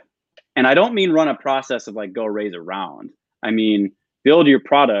hard. And I don't mean run a process of like go raise a round. I mean, build your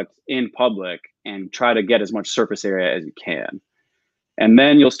product in public and try to get as much surface area as you can. And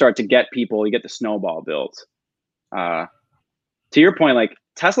then you'll start to get people, you get the snowball built. To your point, like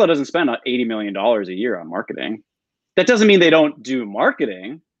Tesla doesn't spend $80 million a year on marketing. That doesn't mean they don't do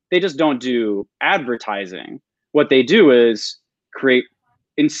marketing. They just don't do advertising. What they do is create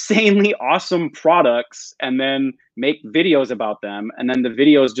insanely awesome products and then make videos about them. And then the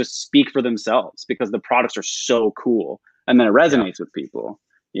videos just speak for themselves because the products are so cool. And then it resonates with people,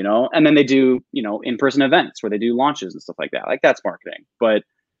 you know, and then they do, you know, in-person events where they do launches and stuff like that. Like that's marketing. But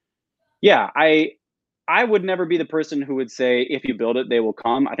yeah, I would never be the person who would say, if you build it, they will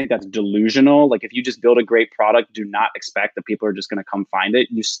come. I think that's delusional. Like if you just build a great product, do not expect that people are just going to come find it.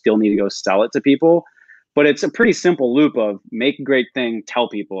 You still need to go sell it to people. But it's a pretty simple loop of make a great thing, tell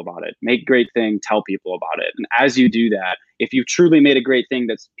people about it. Make a great thing, tell people about it. And as you do that, if you truly made a great thing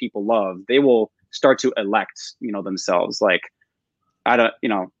that people love, they will start to elect, you know, themselves. Like, I don't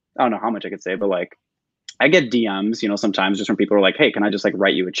know how much I could say, but like, I get DMs, you know, sometimes just from people who are like, hey, can I just like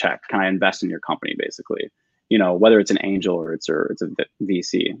write you a check? Can I invest in your company? Basically, you know, whether it's an angel or it's a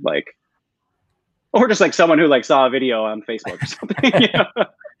VC, like, or just like someone who like saw a video on Facebook or something. You know?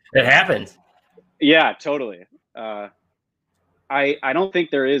 It happens. Yeah, totally. I don't think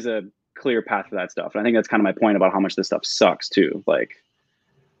there is a clear path for that stuff. And I think that's kind of my point about how much this stuff sucks too. Like,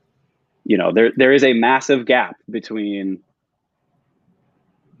 you know, there is a massive gap between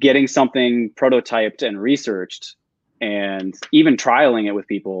getting something prototyped and researched and even trialing it with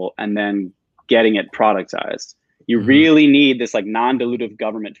people and then getting it productized. You really need this like non-dilutive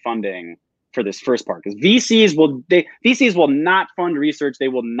government funding for this first part, because VCs will not fund research. They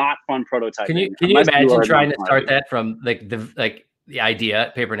will not fund prototyping. Can you imagine trying to start that from the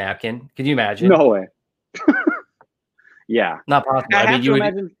idea, paper napkin? Can you imagine? No way. Yeah, not possible. I mean, you would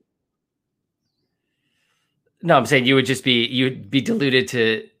imagine. No, I'm saying you would be diluted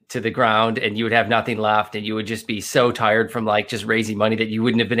to the ground, and you would have nothing left, and you would just be so tired from like just raising money that you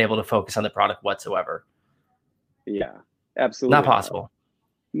wouldn't have been able to focus on the product whatsoever. Yeah, absolutely not possible.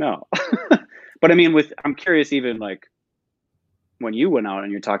 No. But I mean, I'm curious, even like when you went out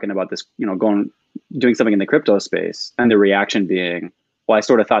and you're talking about this, you know, doing something in the crypto space, and the reaction being, well, I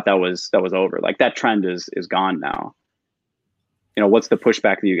sort of thought that was over. Like that trend is gone now. You know, what's the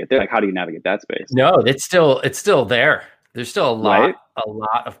pushback that you get there? Like, how do you navigate that space? No, it's still there. There's still a lot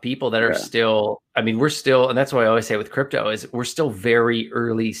of people that are still, I mean, we're still, and that's why I always say with crypto is we're still very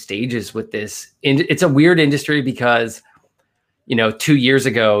early stages with this. And it's a weird industry because, you know, 2 years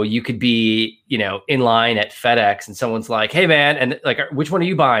ago, you could be, you know, in line at FedEx and someone's like, hey man, and like, which one are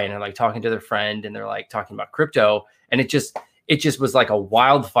you buying? And like talking to their friend and they're like talking about crypto. And it just was like a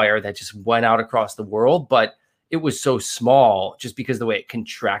wildfire that just went out across the world. But it was so small just because the way it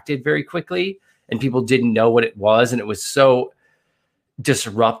contracted very quickly and people didn't know what it was. And it was so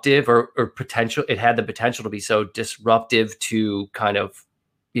disruptive or potential. It had the potential to be so disruptive to kind of,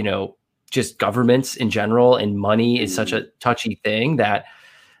 you know, just governments in general, and money is such a touchy thing that,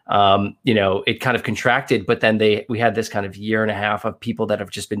 you know, it kind of contracted, but then we had this kind of year and a half of people that have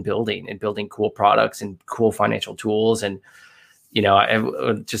just been building cool products and cool financial tools. And, you know,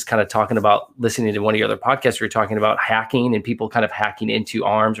 I just kind of talking about listening to one of your other podcasts, we were talking about hacking and people kind of hacking into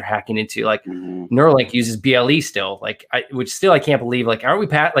ARMS or hacking into like Neuralink uses BLE still, like which still I can't believe, like, aren't we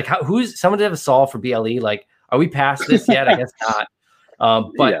past, like who's someone to have a solve for BLE? Like, are we past this yet? I guess not.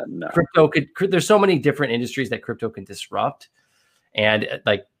 But yeah, no. Crypto there's so many different industries that crypto can disrupt. And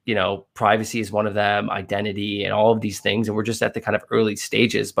like, you know, privacy is one of them, identity and all of these things. And we're just at the kind of early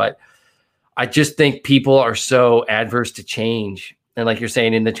stages, but I just think people are so adverse to change. And like you're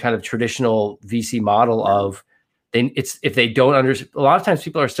saying, in the kind of traditional VC model of if they don't understand, a lot of times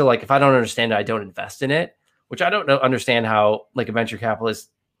people are still like, if I don't understand it, I don't invest in it, which I don't understand how like a venture capitalist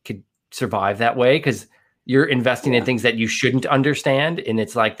could survive that way. Cause you're investing in things that you shouldn't understand. And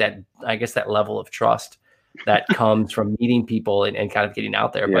it's like that, I guess that level of trust that comes from meeting people and kind of getting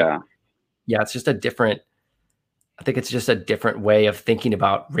out there. But yeah, it's just I think it's just a different way of thinking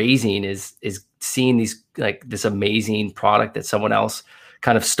about raising is seeing these, like this amazing product that someone else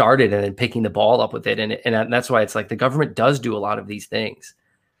kind of started and then picking the ball up with it. And that's why it's like the government does do a lot of these things.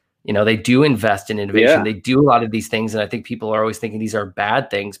 You know, they do invest in innovation. Yeah. They do a lot of these things. And I think people are always thinking these are bad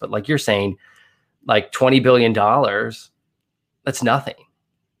things, but like you're saying, like $20 billion, that's nothing.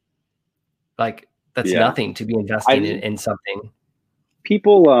 Like that's nothing to be investing in something.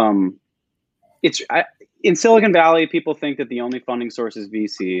 People, in Silicon Valley, people think that the only funding source is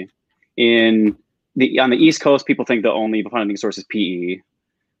VC. On the East Coast, people think the only funding source is PE.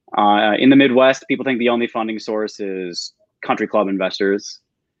 In the Midwest, people think the only funding source is country club investors.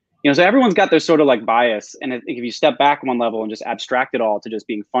 So everyone's got their sort of like bias. And if you step back one level and just abstract it all to just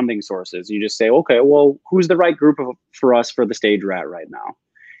being funding sources, you just say, okay, well, who's the right group for us for the stage we're at right now?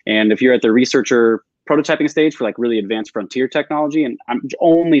 And if you're at the researcher prototyping stage for like really advanced frontier technology, and I'm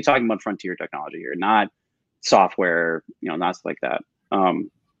only talking about frontier technology here, not software, not stuff like that.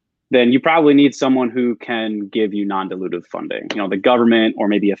 Then you probably need someone who can give you non-dilutive funding, the government or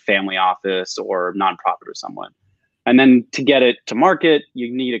maybe a family office or nonprofit or someone. And then to get it to market,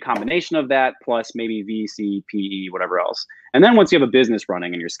 you need a combination of that plus maybe VC, PE, whatever else. And then once you have a business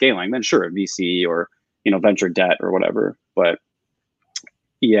running and you're scaling, then sure, VC or, venture debt or whatever. But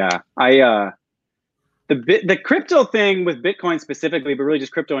yeah, the crypto thing with Bitcoin specifically, but really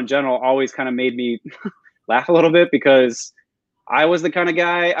just crypto in general, always kind of made me laugh a little bit because I was the kind of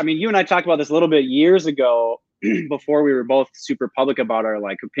guy, I mean, you and I talked about this a little bit years ago before we were both super public about our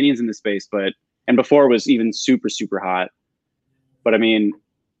like opinions in the space, and before it was even super, super hot. But I mean,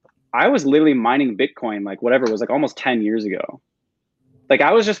 I was literally mining Bitcoin, like whatever it was, like almost 10 years ago. Like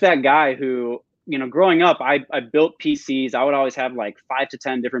I was just that guy who, growing up, I built PCs. I would always have like 5 to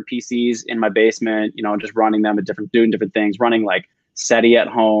 10 different PCs in my basement, just running them doing different things, running like SETI at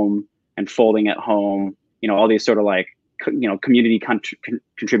home and folding at home, all these sort of like, community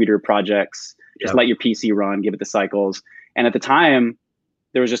contributor projects, just let your PC run, give it the cycles. And at the time,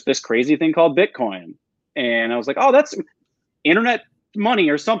 there was just this crazy thing called Bitcoin. And I was like, oh, that's internet money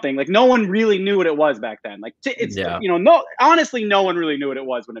or something. Like no one really knew what it was back then. Like honestly, no one really knew what it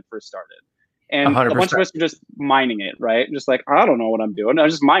was when it first started. And 100%. A bunch of us were just mining it, right? Just like, I don't know what I'm doing. I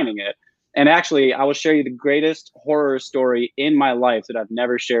was just mining it. And actually, I will share you the greatest horror story in my life that I've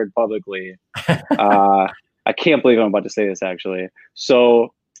never shared publicly. I can't believe I'm about to say this, actually.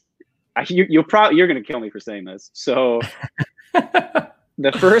 So you're going to kill me for saying this. So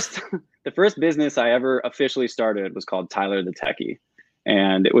the first business I ever officially started was called Tyler the Techie.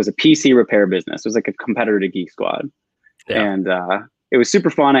 And it was a PC repair business. It was like a competitor to Geek Squad. Yeah. And it was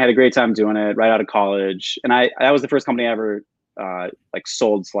super fun. I had a great time doing it right out of college. And that was the first company I ever like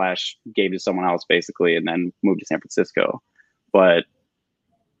sold / gave to someone else, basically, and then moved to San Francisco. But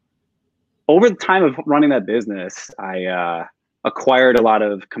over the time of running that business, I acquired a lot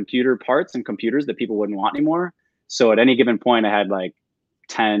of computer parts and computers that people wouldn't want anymore. So at any given point, I had like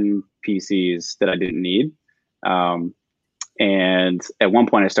 10 PCs that I didn't need. And at one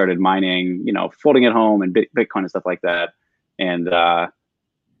point I started mining, folding at home and Bitcoin and stuff like that. And I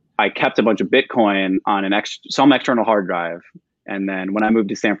kept a bunch of Bitcoin on some external hard drive. And then when I moved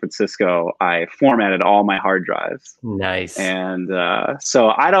to San Francisco, I formatted all my hard drives. Nice. And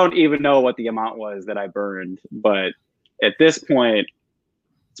so I don't even know what the amount was that I burned. But at this point,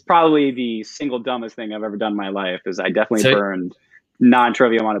 it's probably the single dumbest thing I've ever done in my life is I definitely burned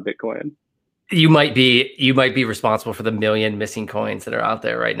non-trivial amount of Bitcoin. You might be responsible for the million missing coins that are out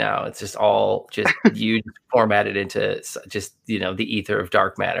there right now. It's just all you formatted into just, the ether of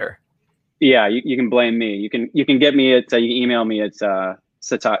dark matter. Yeah, you can blame me. You can get me at, you can email me at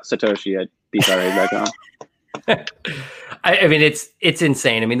satoshi@beatsoutrage.com. I mean, it's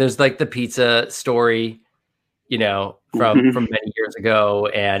insane. I mean, there's like the pizza story, from many years ago.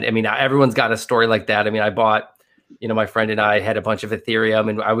 And I mean, everyone's got a story like that. I mean, I bought, my friend and I had a bunch of Ethereum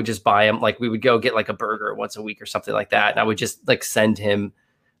and I would just buy him. Like we would go get like a burger once a week or something like that. And I would just like send him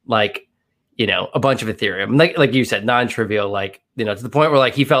like, a bunch of Ethereum, like you said, non-trivial, like, to the point where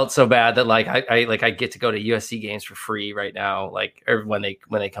like he felt so bad that like I get to go to USC games for free right now, like when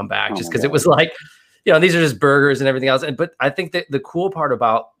they come back, just because it was like, these are just burgers and everything else. But I think that the cool part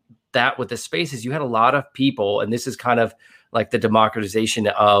about that with the space is you had a lot of people, and this is kind of like the democratization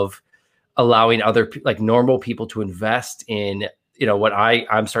of allowing other like normal people to invest in, what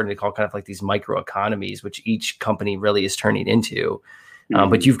I'm starting to call kind of like these micro economies, which each company really is turning into.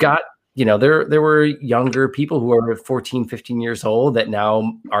 But you've got, there were younger people who were 14, 15 years old that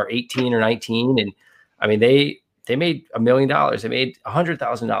now are 18 or 19. And I mean, they made $1 million, they made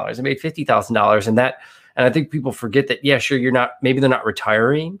 $100,000, they made $50,000. And I think people forget that, yeah, sure, maybe they're not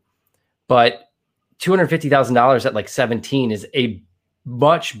retiring, but $250,000 at like 17 is a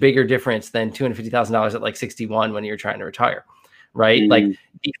much bigger difference than $250,000 at like 61 when you're trying to retire, right? Like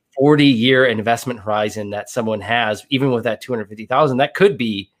the 40-year investment horizon that someone has, even with that $250,000, that could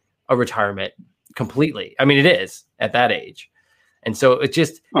be a retirement completely. I mean, it is at that age. And so it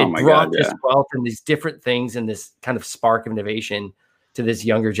brought this wealth and these different things and this kind of spark of innovation to this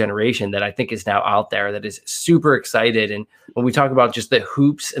younger generation that I think is now out there that is super excited. And when we talk about just the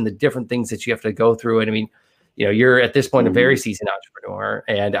hoops and the different things that you have to go through, and I mean, you know, you're at this point a very seasoned entrepreneur,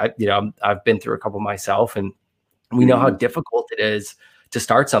 and I've been through a couple myself, and we know how difficult it is to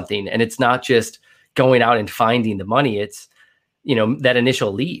start something. And it's not just going out and finding the money. It's, you know, that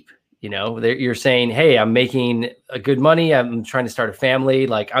initial leap. You know, you're saying, hey, I'm making a good money. I'm trying to start a family.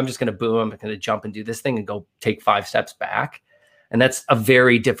 Like, I'm just going to boom. I'm going to jump and do this thing and go take 5 steps back. And that's a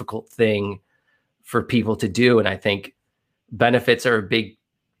very difficult thing for people to do. And I think benefits are a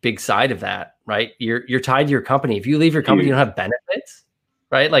big side of that, right? You're tied to your company. If you leave your company, you don't have benefits,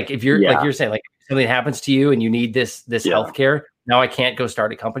 right? Like if you're like you're saying, like if something happens to you and you need this healthcare, now I can't go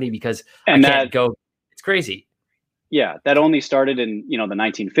start a company because I can't go. It's crazy. Yeah, that only started in, you know, the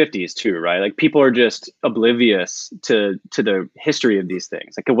 1950s too, right? Like people are just oblivious to the history of these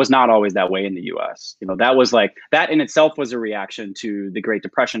things. Like it was not always that way in the US. You know, that was like, that in itself was a reaction to the Great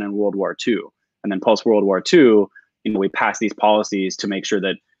Depression and World War II. And then post World War II, you know, we passed these policies to make sure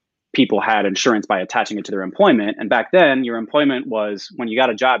that people had insurance by attaching it to their employment. And back then your employment was when you got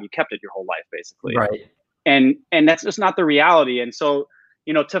a job, you kept it your whole life basically. Right. And that's just not the reality. And so,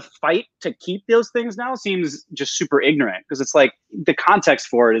 you know, to fight to keep those things now seems just super ignorant, because it's like the context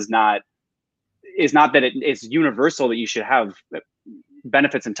for it is not that it's universal that you should have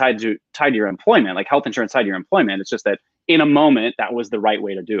benefits and tied to your employment, like health insurance tied to your employment. It's just that in a moment that was the right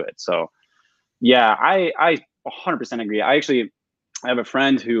way to do it. So yeah, I 100% agree. I have a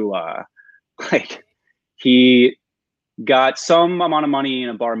friend who like he got some amount of money in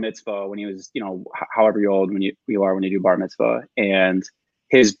a bar mitzvah when he was, you know, however old when you are when you do bar mitzvah, and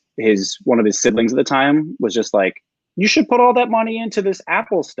his one of his siblings at the time was just like, you should put all that money into this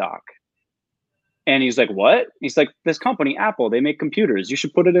Apple stock. And he's like, what? He's like, this company, Apple, they make computers. You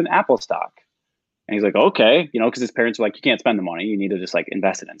should put it in Apple stock. And he's like, okay, you know, because his parents were like, you can't spend the money. You need to just like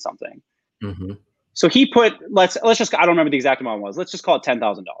invest it in something. Mm-hmm. So he put, let's just, I don't remember the exact amount it was. Let's just call it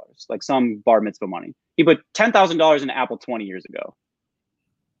 $10,000, like some bar mitzvah money. He put $10,000 in Apple 20 years ago.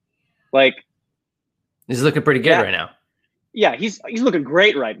 Like, he's looking pretty good right now. Yeah, he's looking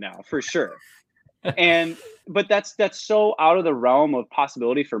great right now for sure. But that's so out of the realm of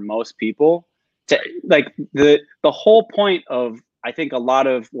possibility for most people. To like the whole point of, I think, a lot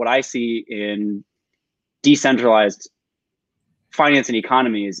of what I see in decentralized finance and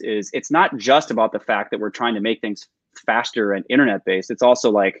economies is it's not just about the fact that we're trying to make things faster and internet based. It's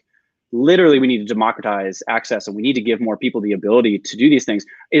also like literally we need to democratize access, and we need to give more people the ability to do these things.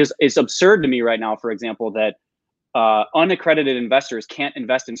 It's absurd to me right now, for example, that unaccredited investors can't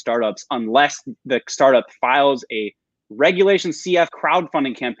invest in startups unless the startup files a Regulation CF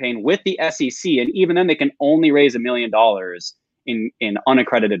crowdfunding campaign with the SEC, and even then they can only raise $1 million in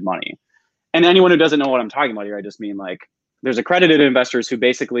unaccredited money. And anyone who doesn't know what I'm talking about here, I just mean like there's accredited investors who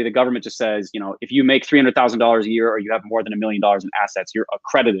basically the government just says, you know, if you make $300,000 a year or you have more than $1 million in assets, you're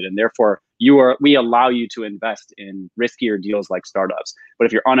accredited, and therefore we allow you to invest in riskier deals like startups. But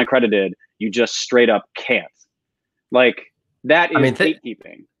if you're unaccredited, you just straight up can't. Like that is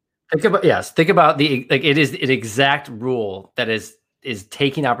gatekeeping. Think about it is an exact rule that is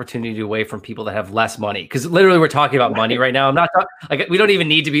taking opportunity away from people that have less money. Because literally we're talking about money right now. I'm not like, we don't even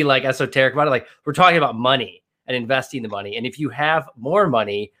need to be like esoteric about it. Like we're talking about money and investing the money. And if you have more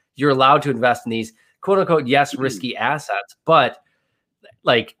money, you're allowed to invest in these quote unquote, yes, risky assets. But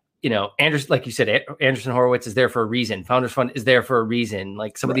like, you know, like you said, Andreessen Horowitz is there for a reason. Founders Fund is there for a reason.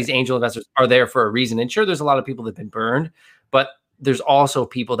 Like some of these angel investors are there for a reason. And sure, there's a lot of people that have been burned, but there's also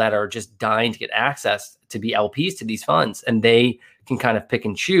people that are just dying to get access to be LPs to these funds, and they can kind of pick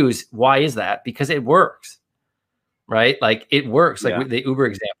and choose. Why is that? Because it works, right? Like it works. Like the Uber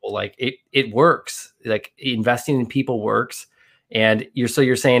example, like it works. Like investing in people works. And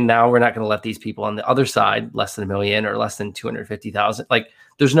you're saying now we're not going to let these people on the other side, less than $1 million or less than 250,000. Like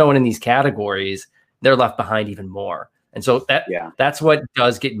there's no one in these categories. They're left behind even more. And so that's what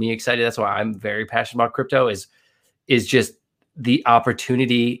does get me excited. That's why I'm very passionate about crypto is just the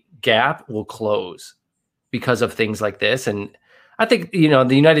opportunity gap will close because of things like this. And I think, you know,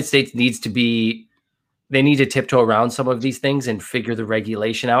 the United States they need to tiptoe around some of these things and figure the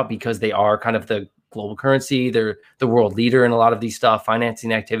regulation out, because they are kind of the global currency. They're the world leader in a lot of these stuff,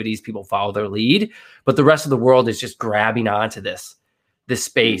 financing activities, people follow their lead, but the rest of the world is just grabbing onto this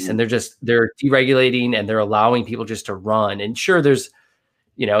space, and they're deregulating and they're allowing people just to run. And sure, there's,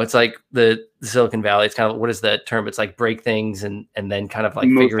 you know, it's like the Silicon Valley. It's kind of, what is the term? It's like break things and then kind of like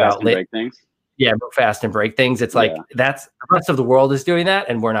figure it out. Break things. Yeah, move fast and break things. It's like that's the rest of the world is doing that,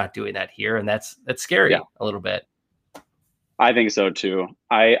 and we're not doing that here, and that's scary a little bit. I think so too.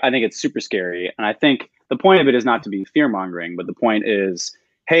 I think it's super scary, and I think the point of it is not to be fear mongering, but the point is,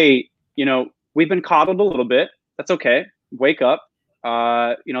 hey, we've been coddled a little bit. That's okay. Wake up.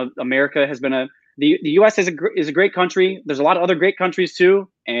 America has been the U.S. is a great country. There's a lot of other great countries too,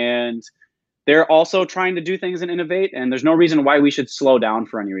 and they're also trying to do things and innovate. And there's no reason why we should slow down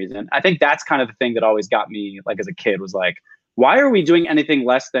for any reason. I think that's kind of the thing that always got me, like as a kid, was like, why are we doing anything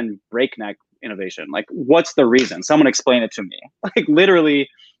less than breakneck innovation? Like, what's the reason? Someone explain it to me. Like, literally,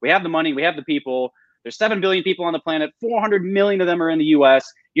 we have the money, we have the people. There's 7 billion people on the planet. 400 million of them are in the U.S.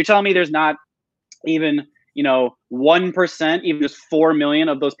 You're telling me there's not even 1%, even just 4 million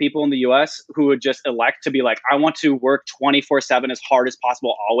of those people in the US who would just elect to be like, I want to work 24/7 as hard as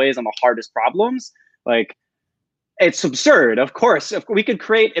possible, always on the hardest problems. Like, it's absurd. Of course, if we could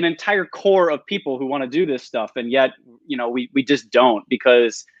create an entire core of people who want to do this stuff, and yet, we just don't,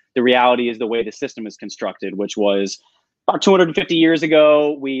 because the reality is the way the system is constructed, which was about 250 years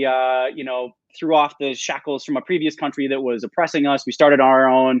ago. We, threw off the shackles from a previous country that was oppressing us. We started our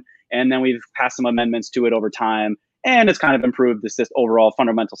own, and then we've passed some amendments to it over time. And it's kind of improved the overall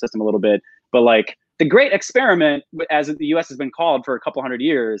fundamental system a little bit. But like the great experiment, as the US has been called for a couple hundred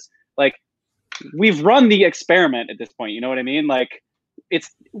years, like we've run the experiment at this point. You know what I mean? Like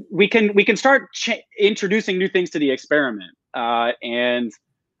we can start introducing new things to the experiment. And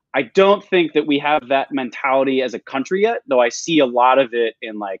I don't think that we have that mentality as a country yet, though I see a lot of it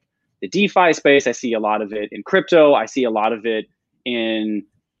in like the DeFi space. I see a lot of it in crypto. I see a lot of it in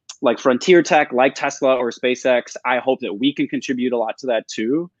like frontier tech, like Tesla or SpaceX. I hope that we can contribute a lot to that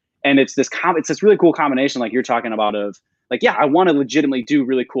too. And it's this really cool combination, like you're talking about, of like, yeah, I want to legitimately do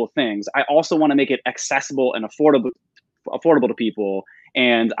really cool things. I also want to make it accessible and affordable to people.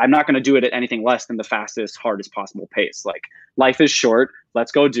 And I'm not going to do it at anything less than the fastest, hardest possible pace. Like, life is short.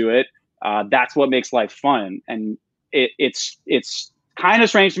 Let's go do it. That's what makes life fun. And it's kind of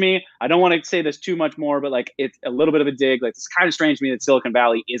strange to me. I don't want to say this too much more, but like, it's a little bit of a dig. Like, it's kind of strange to me that Silicon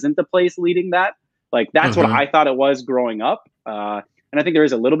Valley isn't the place leading that. Like, that's what I thought it was growing up. And I think there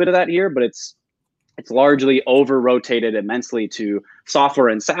is a little bit of that here, but it's largely over-rotated immensely to software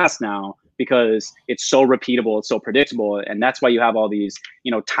and SaaS now, because it's so repeatable, it's so predictable. And that's why you have all these,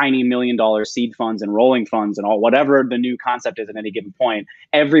 tiny $1 million seed funds and rolling funds and all, whatever the new concept is at any given point.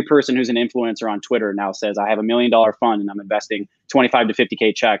 Every person who's an influencer on Twitter now says, I have $1 million fund and I'm investing 25 to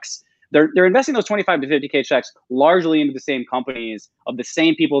 50K checks. They're investing those 25 to 50K checks largely into the same companies of the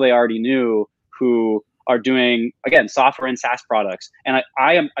same people they already knew, who are doing, again, software and SaaS products. And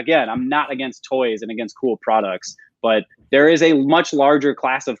I'm not against toys and against cool products, but there is a much larger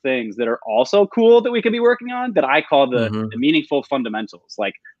class of things that are also cool that we could be working on, that I call the meaningful fundamentals.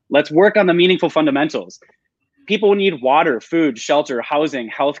 Like, let's work on the meaningful fundamentals. People need water, food, shelter, housing,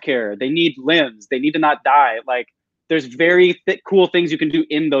 healthcare. They need limbs. They need to not die. Like, there's very cool things you can do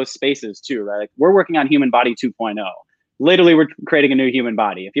in those spaces too, right? Like, we're working on Human Body 2.0. Literally, we're creating a new human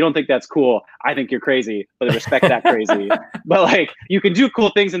body. If you don't think that's cool, I think you're crazy, but I respect that crazy. But like, you can do cool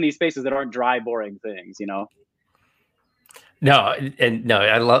things in these spaces that aren't dry, boring things, No,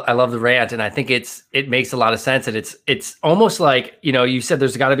 I love the rant, and I think it makes a lot of sense. And it's almost like, you said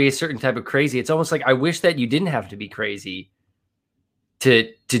there's got to be a certain type of crazy. It's almost like, I wish that you didn't have to be crazy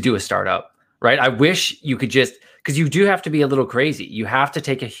to do a startup, right? I wish you could just, because you do have to be a little crazy. You have to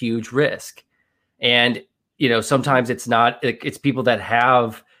take a huge risk, and sometimes it's people that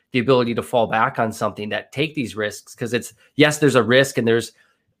have the ability to fall back on something that take these risks, because yes, there's a risk, and there's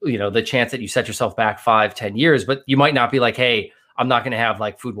the chance that you set yourself back 5-10 years, but you might not be like, hey, I'm not going to have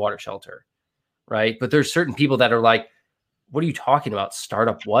like food, water, shelter. Right. But there's certain people that are like, what are you talking about?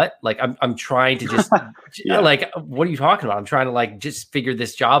 Startup? What? Like, I'm trying to just like, what are you talking about? I'm trying to like, just figure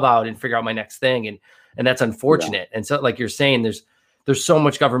this job out and figure out my next thing. And that's unfortunate. Yeah. And so, like you're saying, there's so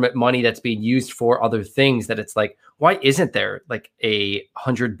much government money that's being used for other things that it's like, why isn't there like a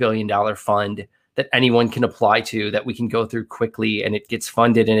 $100 billion fund that anyone can apply to, that we can go through quickly and it gets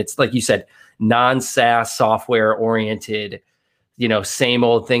funded? And it's like you said, non-SaaS software oriented, same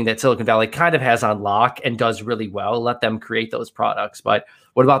old thing that Silicon Valley kind of has on lock and does really well. Let them create those products. But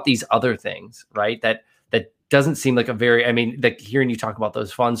what about these other things, right? That doesn't seem like like hearing you talk about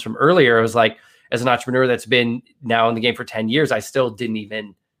those funds from earlier, I was like, as an entrepreneur that's been now in the game for 10 years, I didn't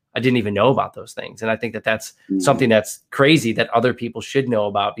even know about those things. And I think that that's something that's crazy that other people should know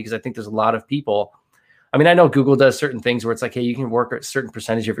about, because I think there's a lot of people. I mean, I know Google does certain things where it's like, hey, you can work a certain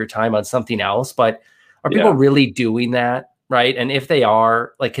percentage of your time on something else, but are people really doing that? Right. And if they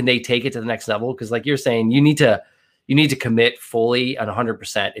are, like, can they take it to the next level? Because like you're saying, you need to commit fully and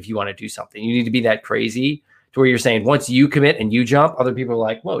 100% if you want to do something. You need to be that crazy to where you're saying, once you commit and you jump, other people are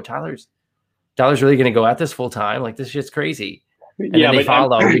like, whoa, Tyler's really going to go at this full time. Like, this shit's crazy. And then they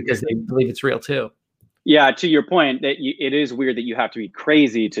follow because they believe it's real too. Yeah, to your point, that it is weird that you have to be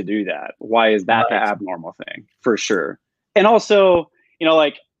crazy to do that. Why is that the abnormal thing? For sure. And also,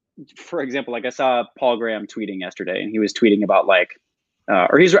 like, for example, like I saw Paul Graham tweeting yesterday, and he was tweeting about like, I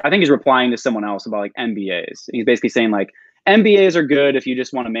think he's replying to someone else about like MBAs. And he's basically saying like MBAs are good if you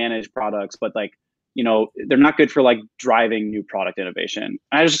just want to manage products, but like, they're not good for like driving new product innovation. And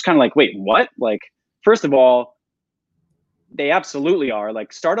I was just kind of like, wait, what? Like, first of all, they absolutely are.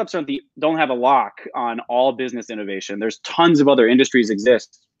 Like, startups don't have a lock on all business innovation. There's tons of other industries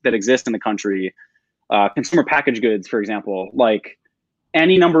that exist in the country. Consumer packaged goods, for example, like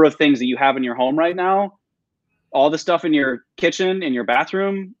any number of things that you have in your home right now, all the stuff in your kitchen, in your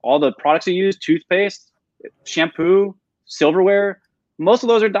bathroom, all the products you use, toothpaste, shampoo, silverware, most of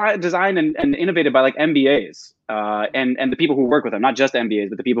those are designed and innovated by like MBAs and the people who work with them, not just MBAs,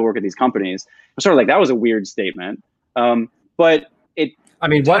 but the people who work at these companies. I'm sort of like, that was a weird statement. But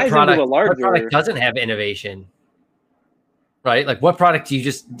what product doesn't have innovation, right? Like, what product do you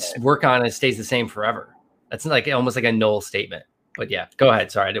just work on and it stays the same forever? That's like almost like a null statement. But yeah, go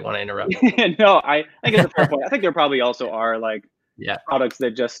ahead. Sorry, I didn't want to interrupt. No, I think it's a fair point. I think there probably also are like products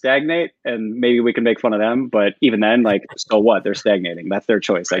that just stagnate, and maybe we can make fun of them. But even then, like, so what? They're stagnating. That's their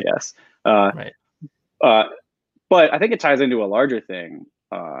choice, I guess. Right. But I think it ties into a larger thing,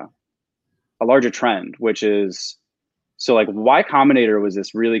 a larger trend, which is, so like Y Combinator was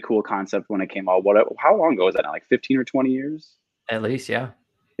this really cool concept when it came out. How long ago was that now? Like 15 or 20 years? At least, yeah.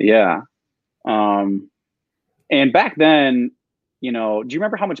 Yeah. And back then, do you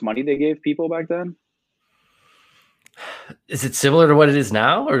remember how much money they gave people back then? Is it similar to what it is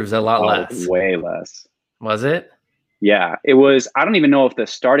now, or is it a lot less? Way less. Was it? Yeah, it was. I don't even know if the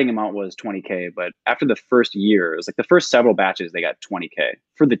starting amount was 20K, but after the first year, it was like the first several batches, they got 20K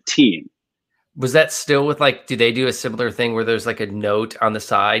for the team. Was that still with like, do they do a similar thing where there's like a note on the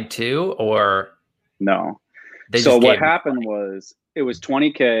side too, or? No. So what happened was it was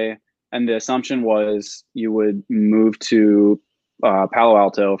 20K, and the assumption was you would move to Palo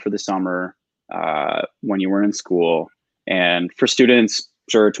Alto for the summer when you were in school. And for students,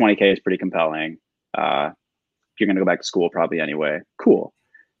 sure, 20K is pretty compelling. If you're going to go back to school probably anyway. Cool.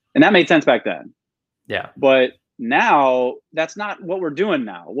 And that made sense back then. Yeah. But now that's not what we're doing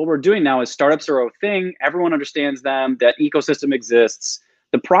now. What we're doing now is startups are a thing. Everyone understands them. That ecosystem exists.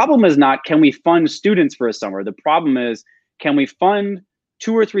 The problem is not, can we fund students for a summer? The problem is, can we fund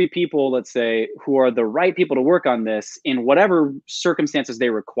 2 or 3 people, let's say, who are the right people to work on this in whatever circumstances they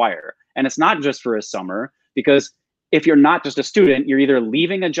require? And it's not just for a summer, because if you're not just a student, you're either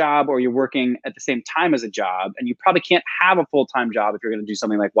leaving a job or you're working at the same time as a job, and you probably can't have a full-time job if you're going to do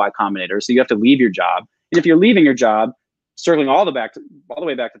something like Y Combinator. So you have to leave your job. And if you're leaving your job, circling all the way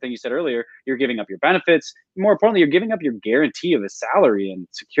back to the thing you said earlier, you're giving up your benefits. More importantly, you're giving up your guarantee of a salary and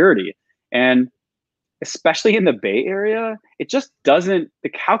security. And especially in the Bay Area, it just doesn't, the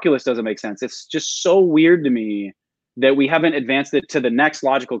calculus doesn't make sense. It's just so weird to me that we haven't advanced it to the next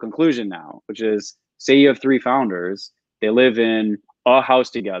logical conclusion now, which is, say you have 3 founders, they live in a house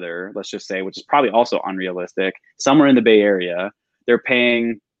together, let's just say, which is probably also unrealistic, somewhere in the Bay Area. They're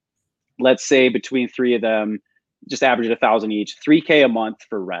paying, let's say between 3 of them, just average $1,000 each, $3K a month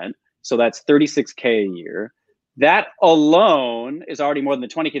for rent. So that's $36K a year. That alone is already more than the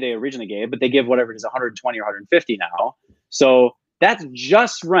 20K they originally gave, but they give whatever it is, 120 or 150 now. So that's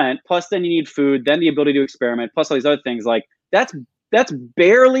just rent. Plus then you need food, then the ability to experiment, plus all these other things. Like that's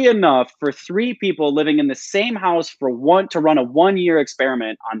barely enough for 3 people living in the same house to run a 1-year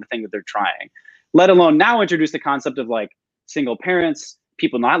experiment on the thing that they're trying, let alone now introduce the concept of like single parents,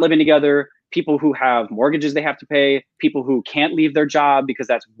 people not living together, people who have mortgages they have to pay, people who can't leave their job because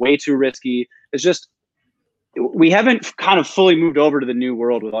that's way too risky. It's just, we haven't kind of fully moved over to the new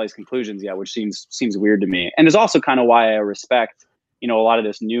world with all these conclusions yet, which seems weird to me. And is also kind of why I respect, a lot of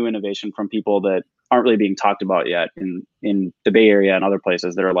this new innovation from people that aren't really being talked about yet in the Bay Area and other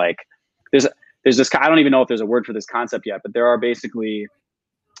places that are like, there's this, I don't even know if there's a word for this concept yet, but there are basically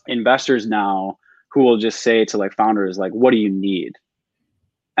investors now who will just say to like founders, like, what do you need?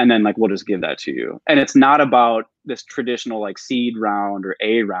 And then like, we'll just give that to you. And it's not about this traditional like seed round or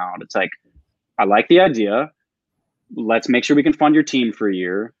A round. It's like, I like the idea. Let's make sure we can fund your team for a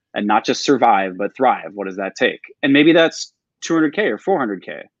year and not just survive, but thrive. What does that take? And maybe that's 200K or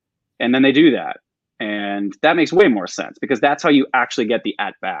 400K. And then they do that. And that makes way more sense because that's how you actually get the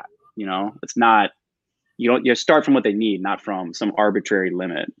at bat. It's not, you start from what they need, not from some arbitrary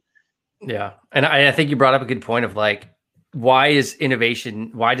limit. Yeah. And I think you brought up a good point of like, why does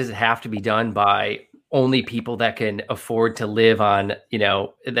it have to be done by only people that can afford to live on,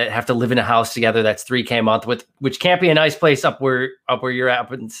 that have to live in a house together that's $3K a month which can't be a nice place up where you're at,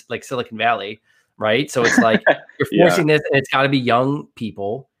 up in like Silicon Valley, right? So it's like you're Yeah. forcing this, and it's got to be young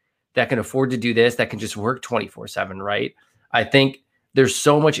people that can afford to do this, that can just work 24/7, right? I think there's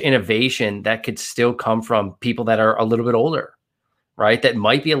so much innovation that could still come from people that are a little bit older, right? That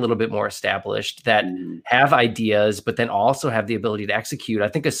might be a little bit more established, that have ideas, but then also have the ability to execute. I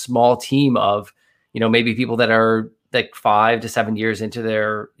think a small team of, maybe people that are like 5 to 7 years into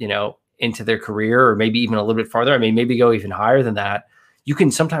their, into their career, or maybe even a little bit farther. I mean, maybe go even higher than that. You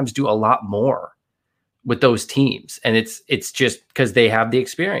can sometimes do a lot more with those teams. And it's just because they have the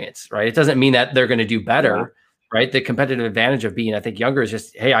experience, right? It doesn't mean that they're going to do better, right? The competitive advantage of being, I think, younger is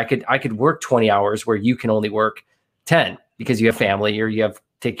just, hey, I could work 20 hours where you can only work 10 because you have family, or you have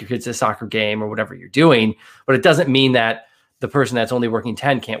take your kids to a soccer game or whatever you're doing. But it doesn't mean that the person that's only working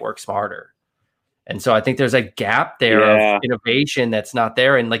 10 can't work smarter. And so I think there's a gap there of innovation that's not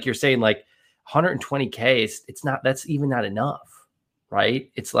there. And like you're saying, like 120K, that's even not enough.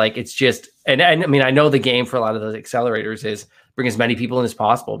 Right. It's like, it's just, and I mean, I know the game for a lot of those accelerators is bring as many people in as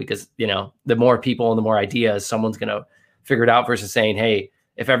possible, because, the more people and the more ideas, someone's going to figure it out, versus saying, hey,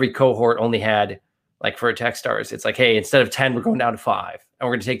 if every cohort only had, like for a Techstars, it's like, hey, instead of 10, we're going down to 5, and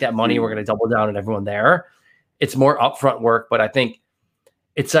we're going to take that money, we're going to double down on everyone there. It's more upfront work, but I think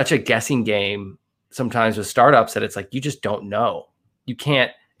it's such a guessing game sometimes with startups that it's like, you just don't know. You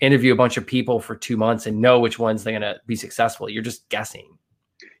can't interview a bunch of people for 2 months and know which ones they're going to be successful. You're just guessing.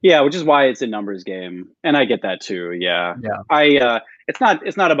 Yeah, which is why it's a numbers game, and I get that too. Yeah. It's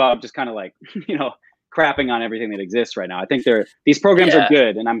not about just kind of like crapping on everything that exists right now. I think these programs are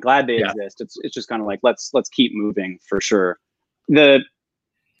good, and I'm glad they exist. It's just kind of like let's keep moving for sure. The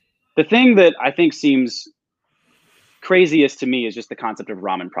thing that I think seems craziest to me is just the concept of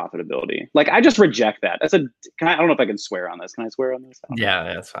ramen profitability. Like, I just reject that. I don't know if I can swear on this. Can I swear on this? Yeah,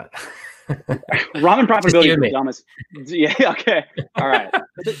 that's fine. Ramen profitability is the dumbest. Yeah, okay. All right.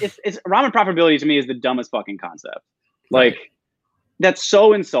 It's ramen profitability to me is the dumbest fucking concept. Like, that's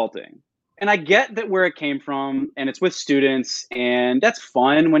so insulting. And I get that where it came from, and it's with students, and that's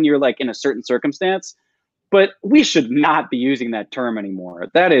fun when you're like in a certain circumstance. But we should not be using that term anymore.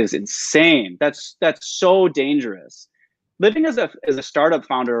 That is insane. That's so dangerous. Living as a startup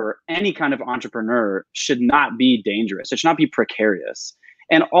founder or any kind of entrepreneur should not be dangerous. It should not be precarious.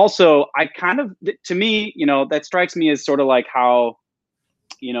 And also, to me, that strikes me as sort of like how,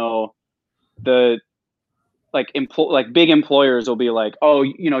 the big employers will be like, oh,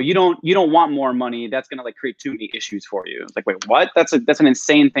 you don't want more money. That's going to like create too many issues for you. It's like, wait, what? That's an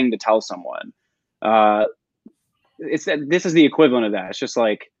insane thing to tell someone. This is the equivalent of that. It's just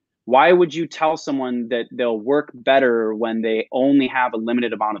like, why would you tell someone that they'll work better when they only have a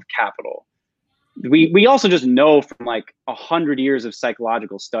limited amount of capital? We also just know from like 100 years of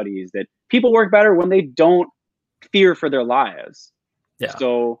psychological studies that people work better when they don't fear for their lives. Yeah.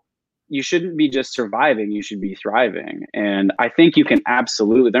 So you shouldn't be just surviving, you should be thriving. And I think you can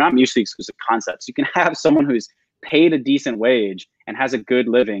absolutely, they're not mutually exclusive concepts. You can have someone who's paid a decent wage and has a good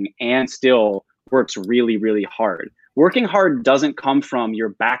living and still works really, really hard. Working hard doesn't come from your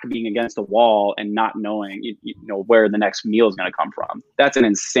back being against the wall and not knowing where the next meal is going to come from. That's an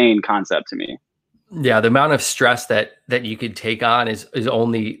insane concept to me. Yeah, the amount of stress that you could take on is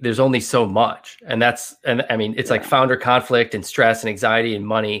only, there's only so much. And I mean, it's like founder conflict and stress and anxiety and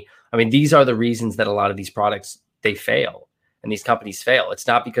money. I mean, these are the reasons that a lot of these products, they fail and these companies fail. It's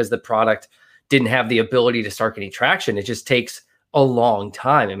not because the product didn't have the ability to start getting traction. It just takes a long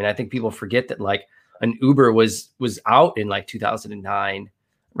time. I mean, I think people forget that like an Uber was out in like 2009,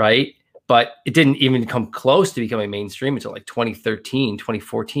 right? But it didn't even come close to becoming mainstream until like 2013,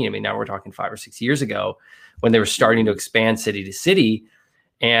 2014. I mean, now we're talking 5 or 6 years ago when they were starting to expand city to city.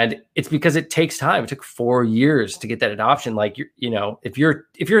 And it's because it takes time. It took 4 years to get that adoption. Like, if you're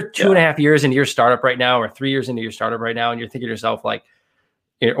 2.5 years into your startup right now, or 3 years into your startup right now, and you're thinking to yourself like,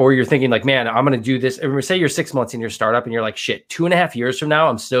 or you're thinking like, man, I'm going to do this. Or say you're 6 months in your startup and you're like, shit, 2.5 years from now,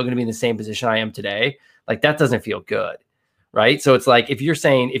 I'm still going to be in the same position I am today. Like, that doesn't feel good. Right. So it's like, if you're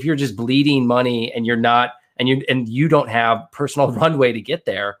just bleeding money and you're not, and you don't have personal runway to get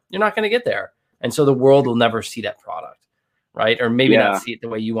there, you're not going to get there. And so the world will never see that product. Right. Or maybe not see it the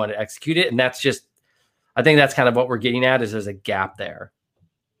way you want to execute it. And that's just, I think that's kind of what we're getting at, is there's a gap there.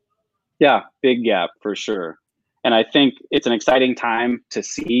 Yeah. Big gap for sure. And I think it's an exciting time to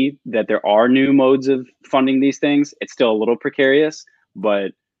see that there are new modes of funding these things. It's still a little precarious,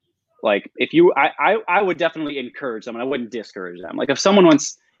 but like I would definitely encourage them, and I wouldn't discourage them. Like if someone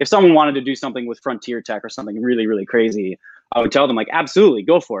wanted to do something with frontier tech or something really, really crazy, I would tell them like, absolutely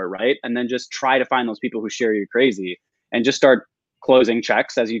go for it. Right. And then just try to find those people who share your crazy and just start closing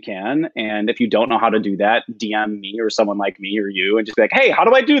checks as you can. And if you don't know how to do that, DM me or someone like me or you and just be like, hey, how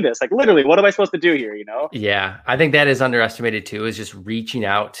do I do this? Like literally, what am I supposed to do here? You know? Yeah. I think that is underestimated too, is just reaching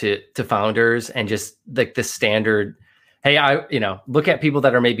out to founders and just like the standard, hey, look at people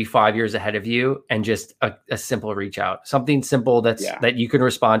that are maybe 5 years ahead of you and just a simple reach out, something simple that you can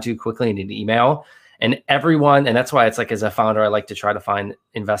respond to quickly in an email. And that's why it's like, as a founder, I like to try to find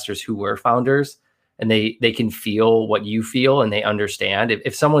investors who were founders, and they can feel what you feel and they understand.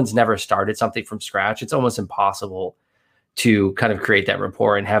 If someone's never started something from scratch, it's almost impossible to kind of create that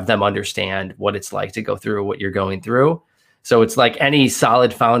rapport and have them understand what it's like to go through what you're going through. So it's like any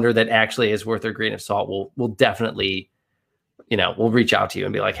solid founder that actually is worth their grain of salt will definitely, we'll reach out to you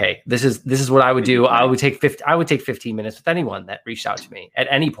and be like, hey, this is what I would do. I would take 15 minutes with anyone that reached out to me at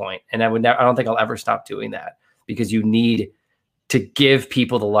any point. And I don't think I'll ever stop doing that, because you need to give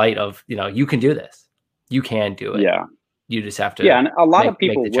people the light of, you can do this. You can do it. Yeah. You just have to. Yeah. And a lot of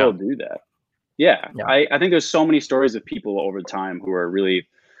people will do that. Yeah. I think there's so many stories of people over time who are really,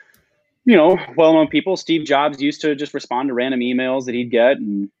 well-known people. Steve Jobs used to just respond to random emails that he'd get.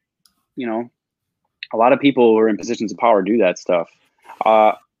 And, a lot of people who are in positions of power do that stuff.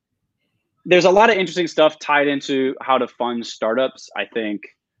 There's a lot of interesting stuff tied into how to fund startups. I think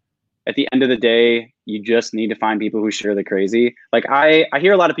at the end of the day, you just need to find people who share the crazy. Like I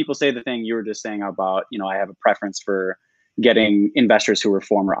hear a lot of people say the thing you were just saying about, I have a preference for getting investors who are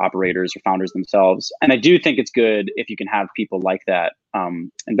former operators or founders themselves. And I do think it's good if you can have people like that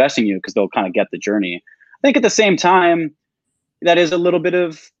investing you, because they'll kind of get the journey. I think at the same time, that is a little bit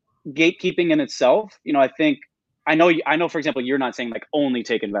of gatekeeping in itself. I know, for example, you're not saying like only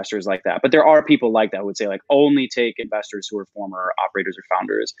take investors like that, but there are people like that who would say like only take investors who are former operators or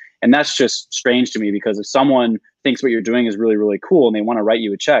founders. And that's just strange to me, because if someone thinks what you're doing is really, really cool and they want to write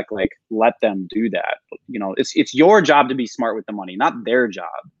you a check, like let them do that. It's your job to be smart with the money, not their job.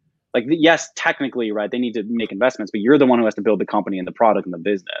 Like, yes, technically, right, they need to make investments, but you're the one who has to build the company and the product and the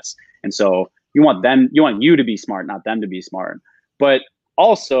business. And so you want you to be smart, not them to be smart. But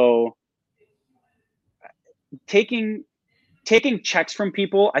also, taking checks from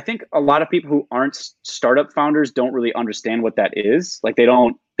people, I think a lot of people who aren't startup founders don't really understand what that is. Like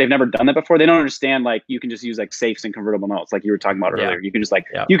they've never done that before. They don't understand, like, you can just use like safes and convertible notes, like you were talking about earlier. You can just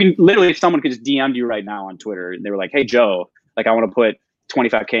you can literally, if someone could just DM you right now on Twitter and they were like, hey Joe, like I want to put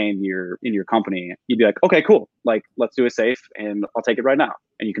 25K in your company, you'd be like, okay, cool. Like, let's do a safe and I'll take it right now.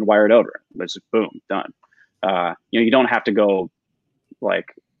 And you can wire it over. That's just boom, done. You don't have to go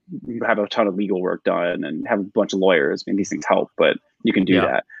like have a ton of legal work done and have a bunch of lawyers. I mean, these things help, but you can do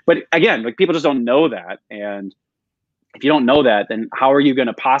that. But again, like people just don't know that. And if you don't know that, then how are you going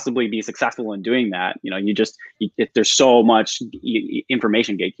to possibly be successful in doing that? There's so much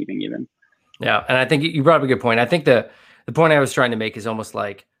information gatekeeping even. Yeah. And I think you brought up a good point. I think the point I was trying to make is almost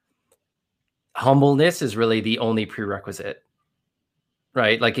like humbleness is really the only prerequisite,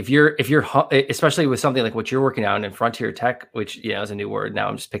 right? Like if you're especially with something like what you're working on in frontier tech, which, is a new word now,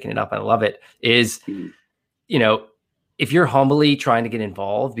 I'm just picking it up. I love it. Is, if you're humbly trying to get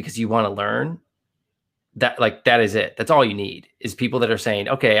involved because you want to learn, that is it. That's all you need, is people that are saying,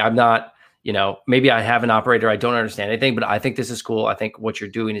 okay, I'm not, maybe I have an operator, I don't understand anything, but I think this is cool. I think what you're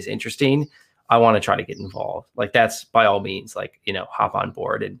doing is interesting. I want to try to get involved. Like, that's by all means, like, hop on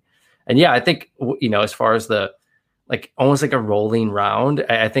board. And yeah, I think, as far as like almost like a rolling round,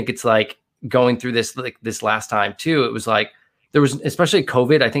 I think it's like going through this last time too. It was like, there was, especially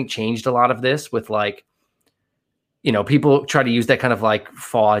COVID, I think changed a lot of this with like, people try to use that kind of like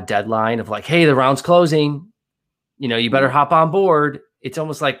fall deadline of like, hey, the round's closing, you better hop on board. It's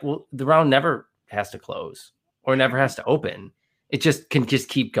almost like, well, the round never has to close or never has to open. It just can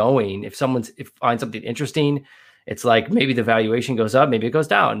keep going. If finds something interesting, it's like maybe the valuation goes up, maybe it goes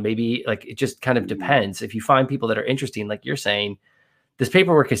down, maybe like it just kind of depends. If you find people that are interesting, like you're saying, this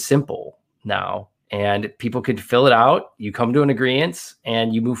paperwork is simple now and people could fill it out. You come to an agreement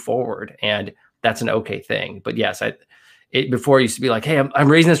and you move forward, and that's an okay thing. But yes, before it used to be like, hey,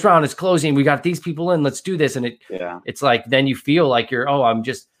 I'm raising this round, it's closing, we got these people in, let's do this. And it's like, then you feel like I'm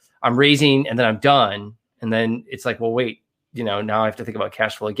raising and then I'm done. And then it's like, well, wait, now I have to think about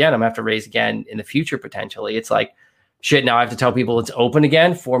cash flow again. I'm gonna have to raise again in the future, potentially. It's like, shit, now I have to tell people it's open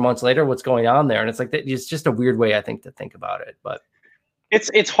again 4 months later, what's going on there? And it's like, it's just a weird way, I think, to think about it. But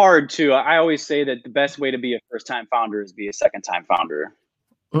it's hard too. I always say that the best way to be a first-time founder is be a second-time founder.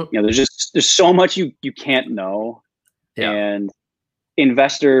 There's so much you can't know. Yeah. And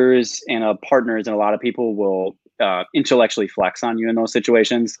investors and partners and a lot of people will intellectually flex on you in those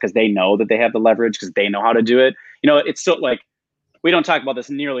situations because they know that they have the leverage, because they know how to do it. It's still like, we don't talk about this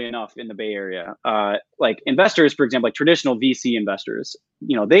nearly enough in the Bay Area. Like investors, for example, like traditional VC investors,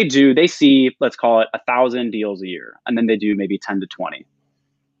 you know, they see, let's call it 1,000 deals a year, and then they do maybe 10 to 20.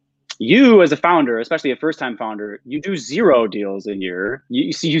 You as a founder, especially a first-time founder, you do 0 deals a year.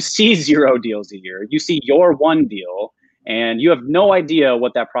 You see 0 deals a year. You see your one deal, and you have no idea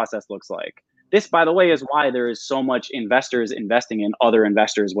what that process looks like. This, by the way, is why there is so much investors investing in other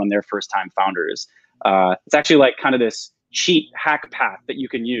investors when they're first-time founders. It's actually like kind of this cheat hack path that you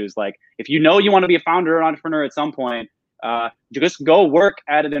can use. Like if you know you want to be a founder or entrepreneur at some point, just go work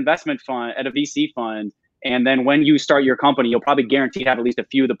at an investment fund, at a VC fund. And then when you start your company, you'll probably guarantee to have at least a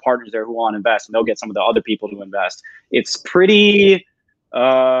few of the partners there who want to invest, and they'll get some of the other people to invest. It's pretty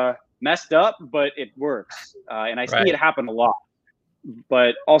messed up, but it works. And I see it happen a lot.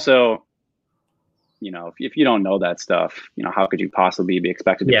 But also, you know, if you don't know that stuff, you know, how could you possibly be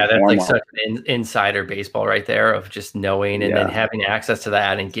expected to perform that's like well? such an insider baseball right there of just knowing and then having access to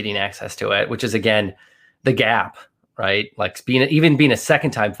that and getting access to it, which is, again, the gap, right? Like even being a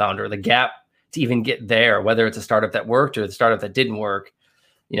second-time founder, the gap to even get there, whether it's a startup that worked or the startup that didn't work,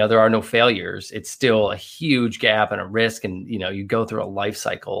 you know, there are no failures. It's still a huge gap and a risk. And, you know, you go through a life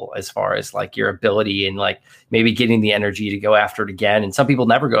cycle as far as like your ability and like maybe getting the energy to go after it again. And some people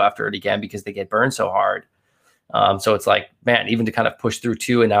never go after it again because they get burned so hard. So it's like, man, even to kind of push through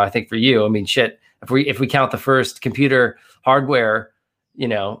too. And now I think for you, I mean, shit, if we count the first computer hardware, you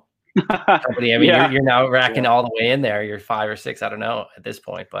know, company, I mean, you're now racking all the way in there. You're 5 or 6, I don't know at this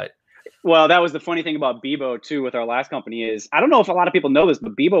point, but. Well, that was the funny thing about Bebo too with our last company is, I don't know if a lot of people know this,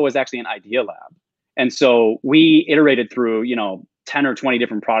 but Bebo was actually an idea lab. And so we iterated through, you know, 10 or 20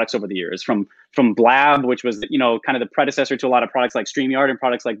 different products over the years from Blab, which was, you know, kind of the predecessor to a lot of products like StreamYard and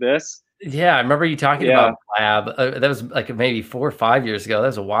products like this. Yeah, I remember you talking about Blab. That was like maybe 4 or 5 years ago. That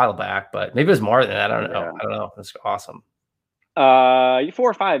was a while back, but maybe it was more than that. I don't know. I don't know. That's awesome. 4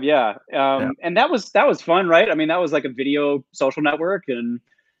 or 5, and that was fun, right? I mean, that was like a video social network, and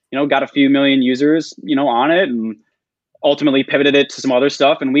you know, got a few million users, you know, on it, and ultimately pivoted it to some other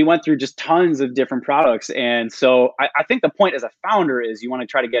stuff. And we went through just tons of different products. And so I think the point as a founder is you want to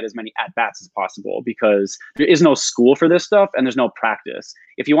try to get as many at-bats as possible, because there is no school for this stuff and there's no practice.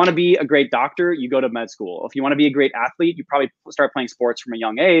 If you want to be a great doctor, you go to med school. If you want to be a great athlete, you probably start playing sports from a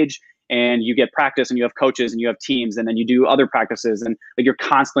young age, and you get practice and you have coaches and you have teams, and then you do other practices, and like you're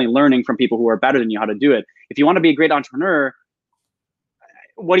constantly learning from people who are better than you how to do it. If you want to be a great entrepreneur,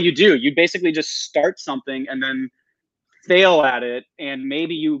 what do? You basically just start something and then fail at it, and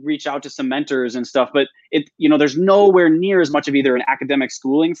maybe you reach out to some mentors and stuff, but there's nowhere near as much of either an academic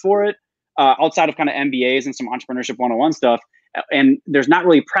schooling for it, outside of kind of MBAs and some entrepreneurship 101 stuff. And there's not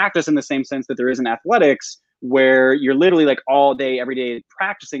really practice in the same sense that there is in athletics, where you're literally like all day, every day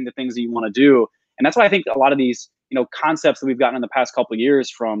practicing the things that you want to do. And that's why I think a lot of these, concepts that we've gotten in the past couple of years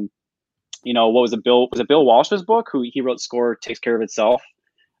from, what was it, Bill Walsh's book, who he wrote Score Takes Care of Itself.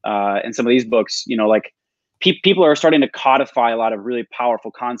 And some of these books, people are starting to codify a lot of really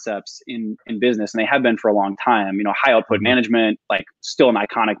powerful concepts in business, and they have been for a long time. High output management, like still an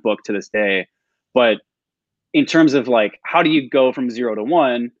iconic book to this day. But in terms of like, how do you go from 0 to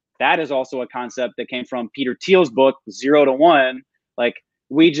 1? That is also a concept that came from Peter Thiel's book, 0 to 1. Like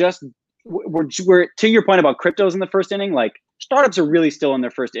we're to your point about cryptos in the first inning, like startups are really still in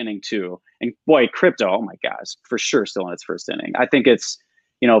their first inning too. And boy, crypto, oh my gosh, for sure still in its first inning. I think it's,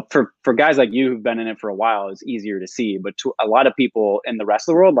 for guys like you who've been in it for a while, it's easier to see. But to a lot of people in the rest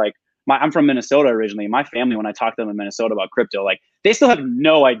of the world, like I'm from Minnesota originally. My family, when I talk to them in Minnesota about crypto, like they still have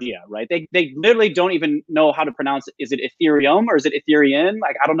no idea, right? They literally don't even know how to pronounce it. Is it Ethereum or is it Ethereum?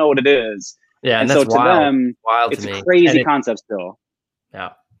 Like, I don't know what it is. Yeah, and that's so to them, it's a crazy concept still.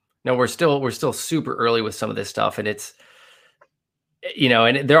 Yeah. No, we're still super early with some of this stuff, and it's,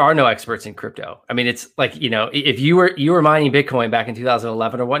 and there are no experts in crypto. I mean, it's like, if you were mining Bitcoin back in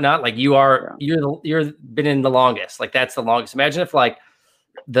 2011 or whatnot, like you're been in the longest. Like that's the longest. Imagine if like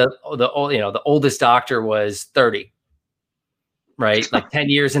the oldest doctor was 30, right? Like 10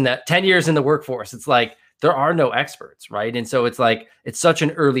 years in the workforce. It's like there are no experts, right? And so it's like it's such an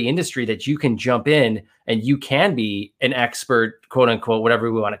early industry that you can jump in and you can be an expert, quote unquote,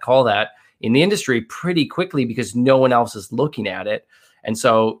 whatever we want to call that, in the industry pretty quickly because no one else is looking at it. And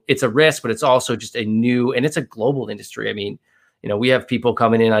so it's a risk, but it's also just and it's a global industry. I mean, we have people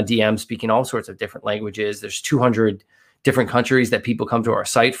coming in on DM speaking all sorts of different languages. There's 200 different countries that people come to our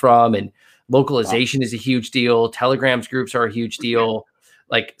site from, and localization is a huge deal. Telegrams groups are a huge deal.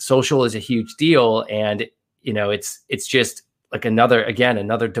 Like social is a huge deal. And, it's just like another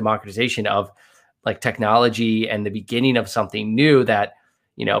democratization of like technology and the beginning of something new that,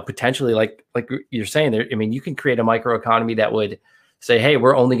 potentially like you're saying there, I mean, you can create a microeconomy that would say, hey,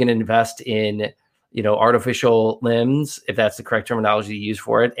 we're only going to invest in, artificial limbs, if that's the correct terminology to use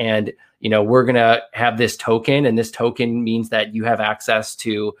for it. And, we're going to have this token, and this token means that you have access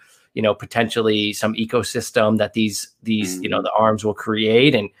to, potentially some ecosystem that these, the arms will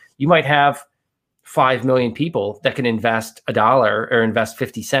create. And you might have 5 million people that can invest $1 or invest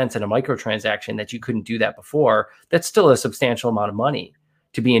 50 cents in a microtransaction that you couldn't do that before. That's still a substantial amount of money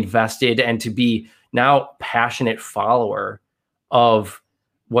to be invested and to be now passionate follower of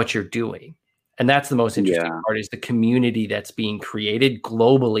what you're doing. And that's the most interesting part, is the community that's being created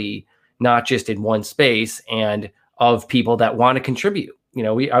globally, not just in one space, and of people that want to contribute.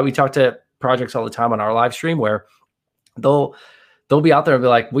 We talk to projects all the time on our live stream where they'll be out there and be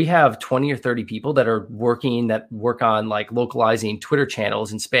like, we have 20 or 30 people that are work on like localizing Twitter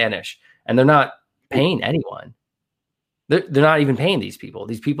channels in Spanish, and they're not paying anyone. They're not even paying these people.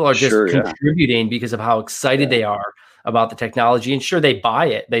 These people are just contributing because of how excited they are about the technology. And sure, they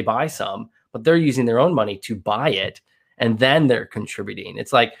buy some, but they're using their own money to buy it, and then they're contributing.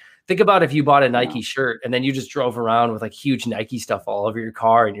 It's like, think about if you bought a Nike shirt and then you just drove around with like huge Nike stuff all over your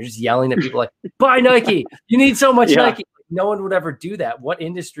car, and you're just yelling at people like, buy Nike, you need so much Nike. No one would ever do that. What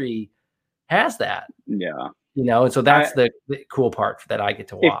industry has that? Yeah. And so that's the cool part that I get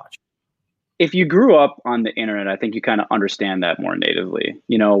to watch. If you grew up on the internet, I think you kind of understand that more natively.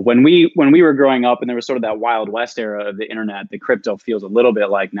 When we were growing up and there was sort of that Wild West era of the internet, the crypto feels a little bit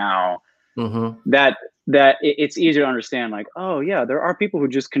like now. That it's easier to understand, like, oh yeah, there are people who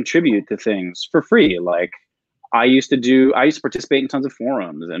just contribute to things for free. Like I used to participate in tons of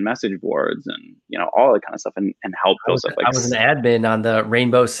forums and message boards and, all that kind of stuff and help build stuff. I was an admin on the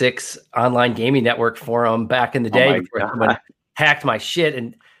Rainbow Six online gaming network forum back in the day before someone hacked my shit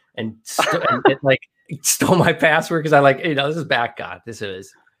and stole my password. Cause I this is back, God, this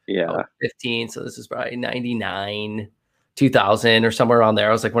is 15. So this is probably 99, 2000 or somewhere around there.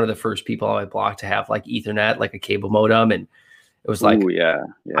 I was like one of the first people on my block to have like Ethernet, like a cable modem. And it was like,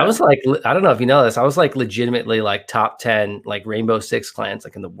 I was like, I don't know if you know this, I was like legitimately like top 10, like Rainbow Six clans,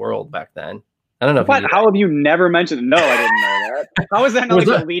 like in the world back then. I don't know. How have you never mentioned? No, I didn't know that. How is that not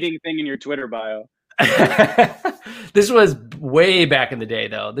like a leading thing in your Twitter bio? This was way back in the day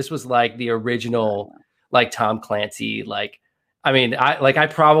though. This was like the original, like Tom Clancy. Like, I mean, I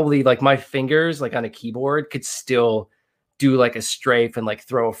probably like my fingers, like on a keyboard could still do like a strafe and like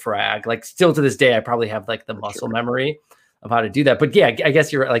throw a frag. Like still to this day, I probably have like the muscle memory of how to do that. But yeah, I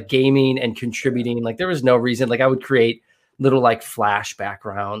guess you're like gaming and contributing. Like there was no reason, like I would create little like flash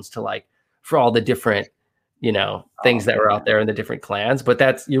backgrounds to like, for all the different, things that were out there in the different clans.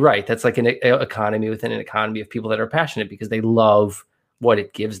 But you're right. That's like an economy within an economy of people that are passionate because they love what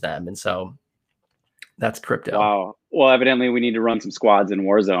it gives them. And so that's crypto. Wow. Well, evidently we need to run some squads in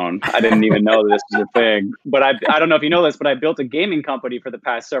Warzone. I didn't even know this was a thing, but I don't know if you know this, but I built a gaming company for the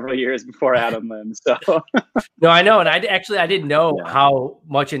past several years before Adam Lim. So no, I know. And I didn't know how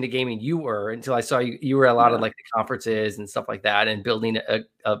much into gaming you were until I saw you were a lot of like the conferences and stuff like that, and building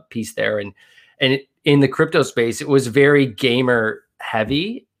a piece there. And in the crypto space, it was very gamer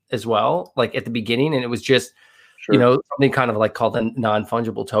heavy as well, like at the beginning. And it was just, something kind of like called a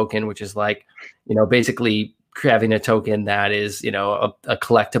non-fungible token, which is like, basically having a token that is, a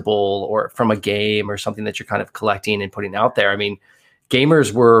collectible or from a game or something that you're kind of collecting and putting out there. I mean,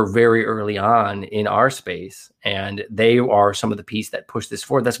 gamers were very early on in our space, and they are some of the piece that pushed this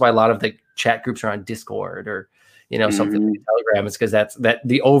forward. That's why a lot of the chat groups are on Discord or, something like Telegram. It's because that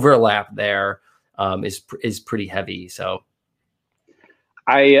the overlap there is pretty heavy. So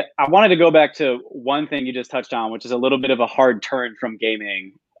I wanted to go back to one thing you just touched on, which is a little bit of a hard turn from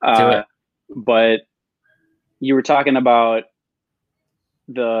gaming. But you were talking about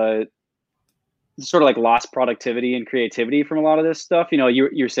the sort of like lost productivity and creativity from a lot of this stuff.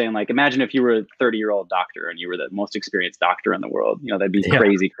 You're saying like, imagine if you were a 30-year-old doctor and you were the most experienced doctor in the world. That'd be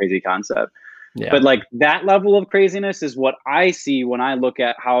crazy concept. Yeah. But like that level of craziness is what I see when I look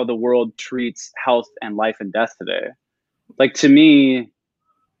at how the world treats health and life and death today. Like, to me,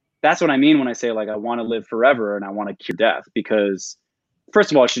 that's what I mean when I say like I want to live forever and I want to cure death, because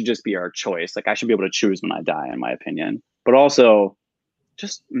first of all, it should just be our choice. Like I should be able to choose when I die, in my opinion. But also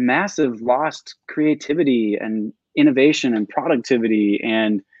just massive lost creativity and innovation and productivity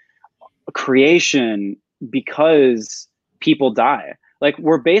and creation because people die. Like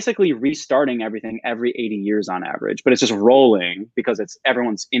we're basically restarting everything every 80 years on average, but it's just rolling because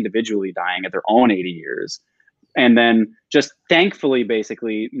everyone's individually dying at their own 80 years. And then just thankfully,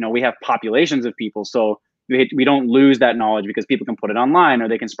 basically, we have populations of people. So we don't lose that knowledge because people can put it online or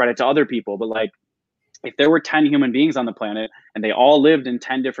they can spread it to other people. But like if there were 10 human beings on the planet and they all lived in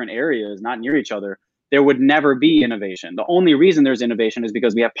 10 different areas, not near each other, there would never be innovation. The only reason there's innovation is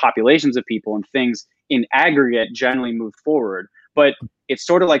because we have populations of people and things in aggregate generally move forward. But it's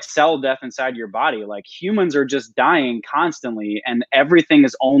sort of like cell death inside your body. Like humans are just dying constantly and everything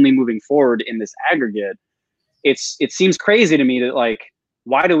is only moving forward in this aggregate. It seems crazy to me that, like,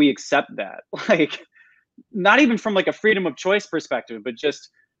 why do we accept that? Like, not even from like a freedom of choice perspective, but just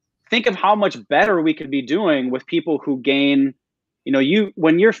think of how much better we could be doing with people who gain,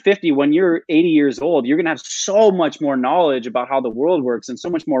 when you're 50, when you're 80 years old, you're going to have so much more knowledge about how the world works and so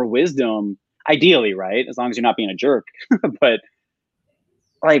much more wisdom, ideally, right? As long as you're not being a jerk. But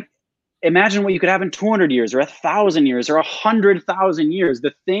like, imagine what you could have in 200 years or 1,000 years or 100,000 years,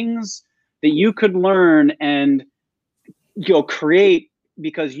 the things that you could learn and create,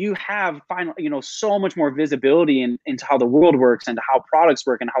 because you have so much more visibility into how the world works and how products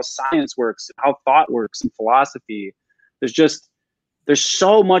work and how science works, and how thought works and philosophy. There's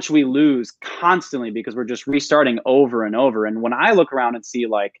so much we lose constantly because we're just restarting over and over. And when I look around and see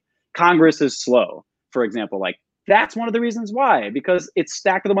like Congress is slow, for example, like that's one of the reasons why, because it's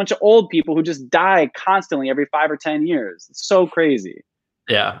stacked with a bunch of old people who just die constantly every 5 or 10 years. It's so crazy.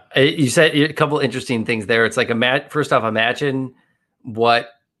 Yeah. You said a couple interesting things there. It's like, first off, imagine what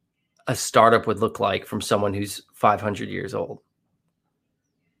a startup would look like from someone who's 500 years old,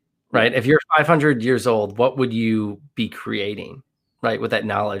 right? If you're 500 years old, what would you be creating, right? With that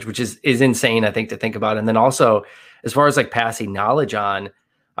knowledge, which is insane, I think, to think about. And then also, as far as like passing knowledge on,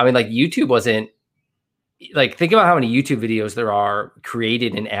 I mean, like YouTube wasn't, like, think about how many YouTube videos there are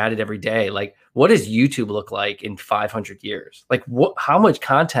created and added every day. Like, what does YouTube look like in 500 years? Like, how much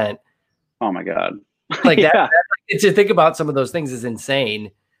content? Oh my God. Like that, to think about some of those things is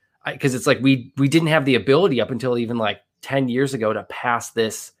insane, because it's like we didn't have the ability up until even like 10 years ago to pass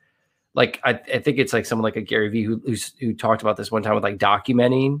this. Like, I think it's like someone like a Gary Vee who talked about this one time with like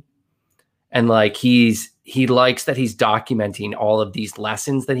documenting, and like he likes that he's documenting all of these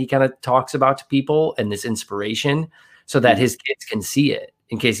lessons that he kind of talks about to people and this inspiration, so that his kids can see it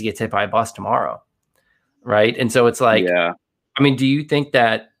in case he gets hit by a bus tomorrow, right? And so it's like, yeah. I mean, do you think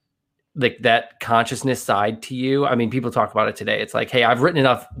that like that consciousness side to you? I mean, people talk about it today. It's like, hey, I've written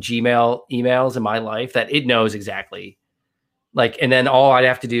enough Gmail emails in my life that it knows exactly, like, and then all I'd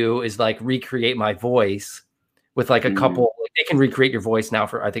have to do is like recreate my voice with like a couple, like, they can recreate your voice now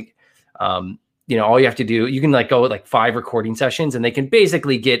for, I think, all you have to do, you can like go with like 5 recording sessions and they can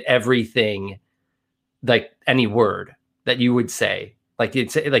basically get everything, like any word that you would say, like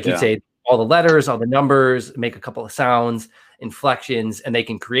you'd say all the letters, all the numbers, make a couple of sounds, inflections, and they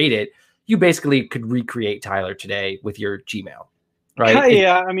can create it. You basically could recreate Tyler today with your Gmail, right?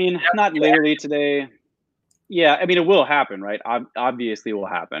 Yeah, I mean, not literally today. Yeah, I mean, it will happen, right? Obviously, it will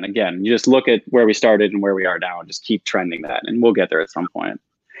happen. Again, you just look at where we started and where we are now, and just keep trending that, and we'll get there at some point.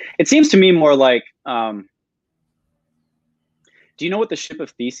 It seems to me more like, do you know what the ship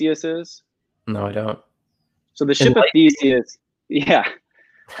of Theseus is? No, I don't. So the ship of Theseus, yeah.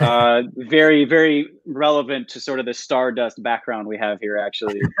 Very, very relevant to sort of the Stardust background we have here,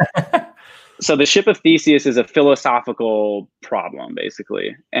 actually. So the ship of Theseus is a philosophical problem,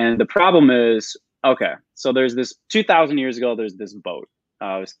 basically. And the problem is, okay, so there's this 2,000 years ago, there's this boat,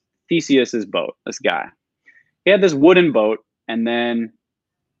 Theseus's boat, this guy. He had this wooden boat, and then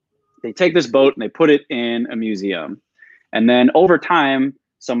they take this boat and they put it in a museum. And then over time,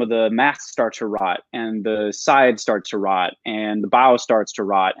 some of the masts start to rot, and the sides start to rot, and the bow starts to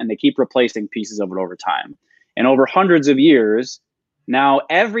rot, and they keep replacing pieces of it over time. And over hundreds of years, now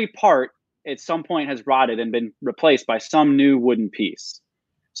every part at some point has rotted and been replaced by some new wooden piece.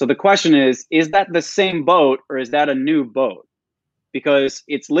 So the question is that the same boat or is that a new boat? Because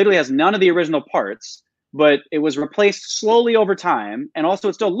it literally has none of the original parts, but it was replaced slowly over time, and also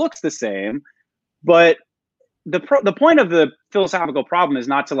it still looks the same, but the point of the philosophical problem is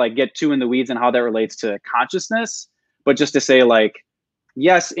not to like get too in the weeds and how that relates to consciousness, but just to say like,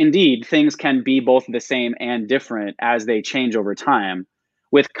 yes, indeed, things can be both the same and different as they change over time.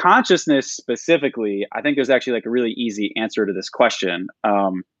 With consciousness specifically, I think there's actually like a really easy answer to this question.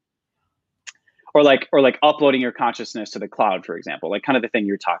 Or like uploading your consciousness to the cloud, for example, like kind of the thing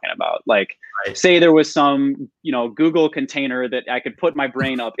you're talking about. Like, right. Say there was some, Google container that I could put my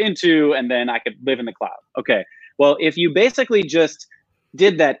brain up into, and then I could live in the cloud. Okay. Well, if you basically just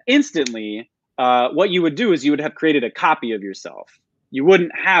did that instantly, what you would do is you would have created a copy of yourself. You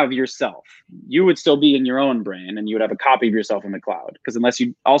wouldn't have yourself. You would still be in your own brain, and you would have a copy of yourself in the cloud. Because unless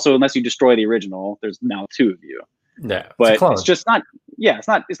you destroy the original, there's now 2 of you. Yeah, but it's just not. Yeah,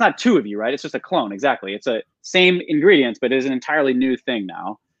 it's not 2 of you, right? It's just a clone. Exactly. It's a same ingredients, but it's an entirely new thing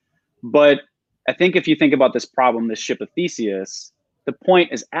now. But I think if you think about this problem, this ship of Theseus, the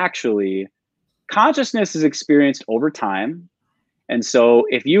point is actually consciousness is experienced over time. And so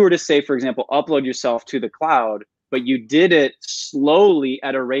if you were to say, for example, upload yourself to the cloud, but you did it slowly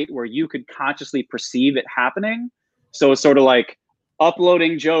at a rate where you could consciously perceive it happening. So it's sort of like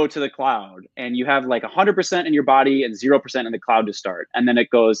uploading Joe to the cloud, and you have like 100% in your body and 0% in the cloud to start. And then it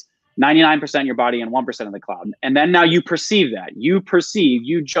goes 99% in your body and 1% in the cloud. And then now you perceive that. You,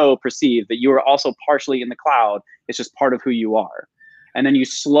 Joe, perceive that you are also partially in the cloud. It's just part of who you are. And then you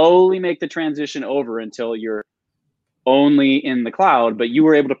slowly make the transition over until you're only in the cloud, but you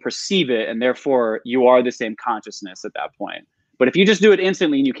were able to perceive it, and therefore you are the same consciousness at that point. But if you just do it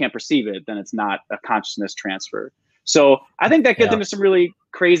instantly and you can't perceive it, then it's not a consciousness transfer. So I think that gets into some really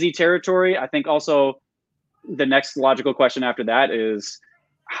crazy territory. I think also the next logical question after that is,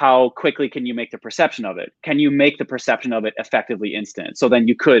 how quickly can you make the perception of it? Can you make the perception of it effectively instant? So then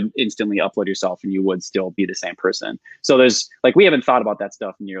you could instantly upload yourself and you would still be the same person. So there's like, we haven't thought about that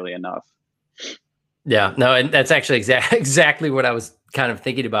stuff nearly enough. Yeah, no, and that's actually exactly what I was kind of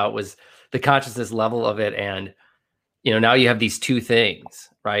thinking about, was the consciousness level of it. And, you know, now you have these two things,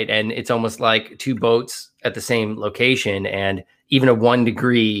 right? And it's almost like two boats at the same location, and even a 1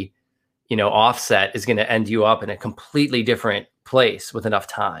 degree, you know, offset is going to end you up in a completely different place with enough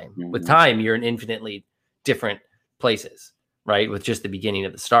time. Mm-hmm. With time, you're in infinitely different places, right? With just the beginning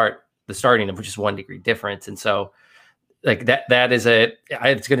of the starting of just 1 degree difference. And so like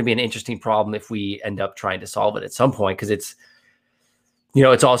it's going to be an interesting problem if we end up trying to solve it at some point, because it's, you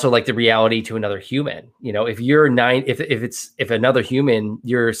know, it's also like the reality to another human. You know, if you're if another human,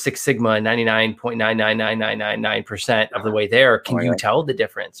 you're 6 sigma 99.99999% of the way there, can you tell the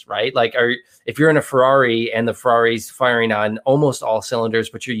difference, right? Like, if you're in a Ferrari and the Ferrari's firing on almost all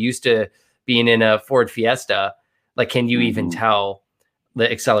cylinders, but you're used to being in a Ford Fiesta, like, can you even tell the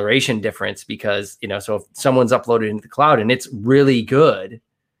acceleration difference? Because, you know, so if someone's uploaded into the cloud and it's really good,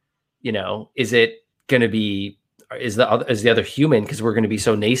 you know, is it going to be, is the other human, because we're going to be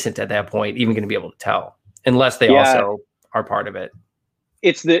so nascent at that point, even going to be able to tell, unless they also are part of it?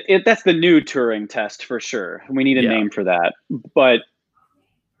 That's the new Turing test for sure. We need a name for that. But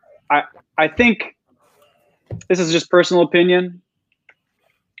I think, this is just personal opinion,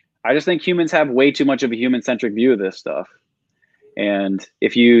 I just think humans have way too much of a human-centric view of this stuff. And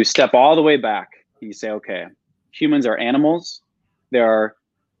if you step all the way back and you say, okay, humans are animals. There are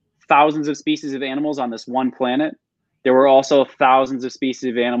thousands of species of animals on this one planet. There were also thousands of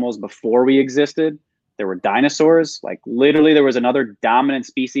species of animals before we existed. There were dinosaurs. Like, literally there was another dominant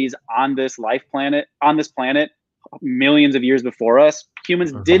species on this planet millions of years before us.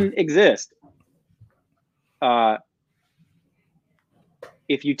 Humans didn't exist.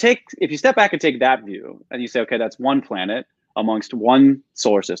 If you step back and take that view and you say, okay, that's one planet amongst one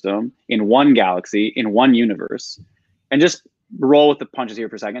solar system, in one galaxy, in one universe, and just roll with the punches here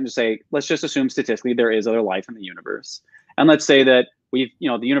for a second. Just say, let's just assume statistically there is other life in the universe. And let's say that the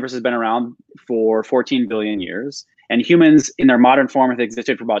universe has been around for 14 billion years, and humans in their modern form have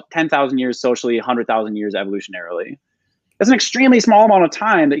existed for about 10,000 years socially, 100,000 years evolutionarily. That's an extremely small amount of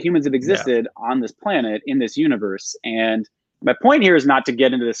time that humans have existed on this planet, in this universe. And my point here is not to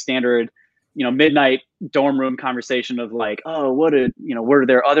get into the standard, midnight dorm room conversation of like, oh, were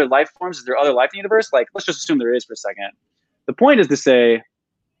there other life forms? Is there other life in the universe? Like, let's just assume there is for a second. The point is to say,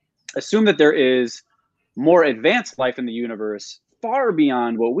 assume that there is more advanced life in the universe far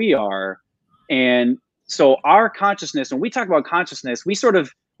beyond what we are. And so our consciousness, when we talk about consciousness,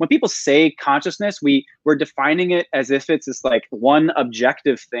 when people say consciousness, we're defining it as if it's this like one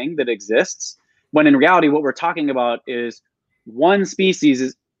objective thing that exists, when in reality, what we're talking about is one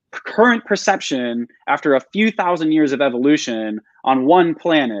species' current perception after a few thousand years of evolution on one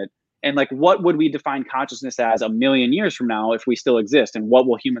planet. And like, what would we define consciousness as 1 million years from now if we still exist? And what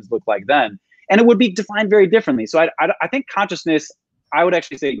will humans look like then? And it would be defined very differently. So I think consciousness, I would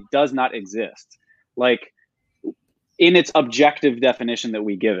actually say, does not exist. Like, in its objective definition that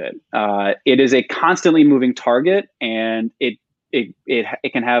we give it, it is a constantly moving target, and it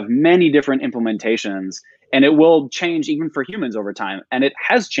can have many different implementations, and it will change even for humans over time. And it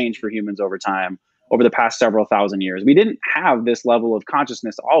has changed for humans over time, over the past several thousand years. We didn't have this level of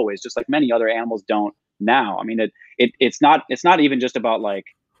consciousness always, just like many other animals don't now. I mean, it's not even just about like,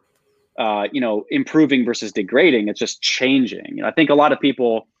 improving versus degrading. It's just changing. I think a lot of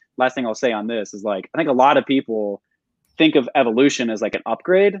people, last thing I'll say on this is like, I think a lot of people think of evolution as like an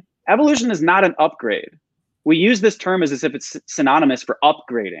upgrade. Evolution is not an upgrade. We use this term as if it's synonymous for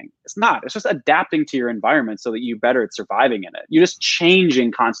upgrading. It's not. It's just adapting to your environment so that you're better at surviving in it. You're just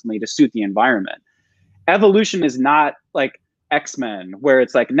changing constantly to suit the environment. Evolution is not like, X-Men, where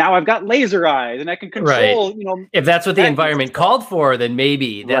it's like, now I've got laser eyes and I can control, if that's what the environment called for, then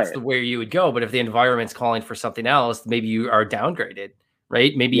maybe that's Right. where you would go. But if the environment's calling for something else, maybe you are downgraded,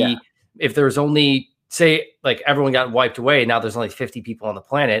 right? Maybe if there's only, say, like everyone got wiped away, now there's only 50 people on the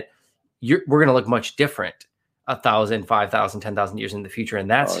planet, we're going to look much different 1,000, 5,000, 10,000 years in the future in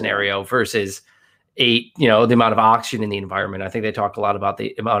that scenario versus the amount of oxygen in the environment. I think they talked a lot about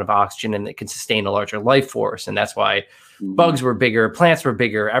the amount of oxygen and it can sustain a larger life force. And that's why bugs were bigger, plants were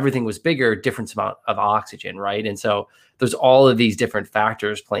bigger, everything was bigger, different amount of oxygen, right? And so there's all of these different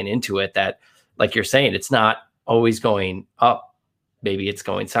factors playing into it that, like you're saying, it's not always going up. Maybe it's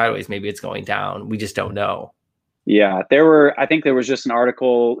going sideways, maybe it's going down. We just don't know. Yeah, I think there was just an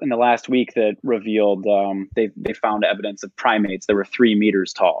article in the last week that revealed they found evidence of primates that were 3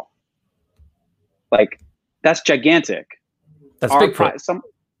 meters tall. Like, that's gigantic. That's Bigfoot.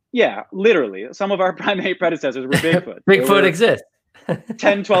 Literally. Some of our primate predecessors were Bigfoot. Bigfoot exists.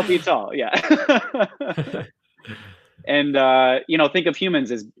 10, 12 feet tall. Yeah. And, think of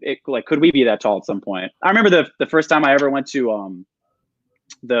humans as could we be that tall at some point? I remember the first time I ever went to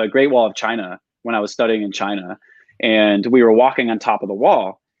the Great Wall of China when I was studying in China, and we were walking on top of the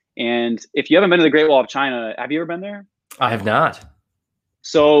wall. And if you haven't been to the Great Wall of China, have you ever been there? I have not.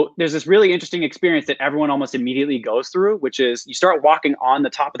 So there's this really interesting experience that everyone almost immediately goes through, which is you start walking on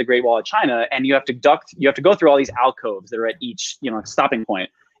the top of the Great Wall of China, and you have to go through all these alcoves that are at each, stopping point.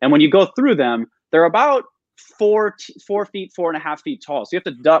 And when you go through them, they're about 4 feet, 4.5 feet tall. So you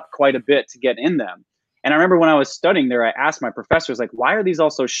have to duck quite a bit to get in them. And I remember when I was studying there, I asked my professors, like, why are these all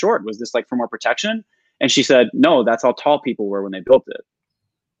so short? Was this like for more protection? And she said, no, that's how tall people were when they built it.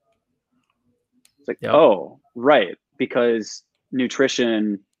 It's like, oh, right. Because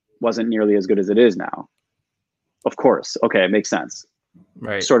nutrition wasn't nearly as good as it is now. Of course. Okay. It makes sense.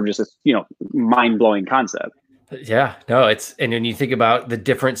 Right. Sort of just a, mind-blowing concept. Yeah, no, and when you think about the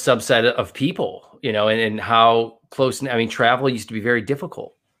different subset of people, and how close, travel used to be very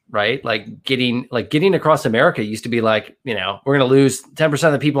difficult, right? Like getting across America used to be like, we're going to lose 10%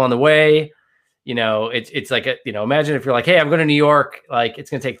 of the people on the way. It's like, imagine if you're like, hey, I'm going to New York, like it's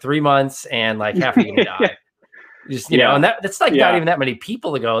going to take 3 months and like half of you going to die. Just, and that's like not even that many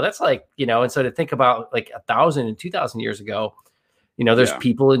people ago. That's like, and so to think about like 1,000 and 2,000 years ago, there's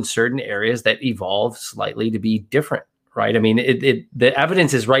people in certain areas that evolve slightly to be different, right? I mean, the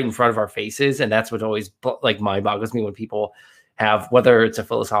evidence is right in front of our faces. And that's what always like mind boggles me when people have, whether it's a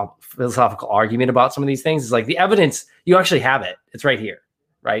philosophical argument about some of these things, is like the evidence, you actually have it. It's right here,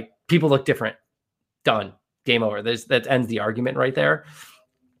 right? People look different. Done. Game over. That ends the argument right there.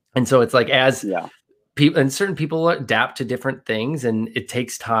 And so it's like, people and certain people adapt to different things and it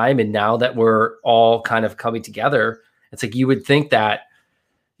takes time. And now that we're all kind of coming together, it's like you would think that,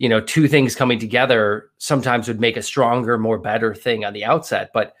 two things coming together sometimes would make a stronger, more better thing on the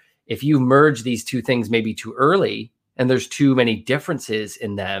outset. But if you merge these two things maybe too early and there's too many differences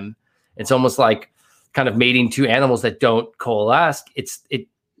in them, it's almost like kind of mating two animals that don't coalesce. It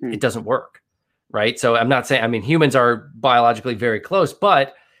doesn't work. Right. So I'm not saying, humans are biologically very close,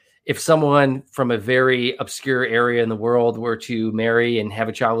 but if someone from a very obscure area in the world were to marry and have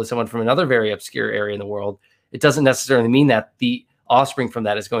a child with someone from another very obscure area in the world, it doesn't necessarily mean that the offspring from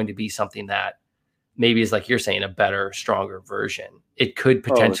that is going to be something that maybe is, like you're saying, a better, stronger version. It could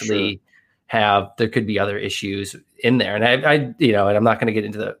potentially there could be other issues in there. And I and I'm not going to get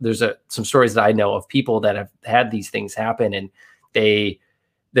into there's some stories that I know of people that have had these things happen and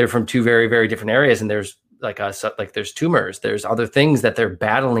they're from two very, very different areas. And there's there's tumors, there's other things that they're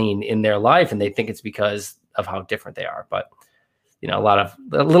battling in their life. And they think it's because of how different they are. But, a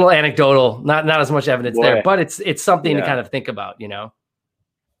little anecdotal, not as much evidence there, but it's something to kind of think about,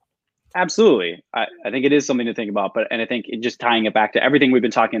 Absolutely. I think it is something to think about, and I think just tying it back to everything we've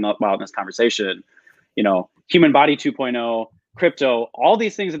been talking about in this conversation, human body 2.0, crypto, all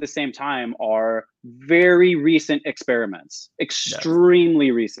these things at the same time are very recent experiments,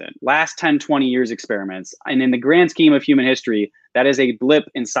 extremely recent, last 10, 20 years experiments. And in the grand scheme of human history, that is a blip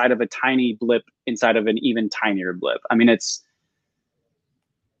inside of a tiny blip inside of an even tinier blip.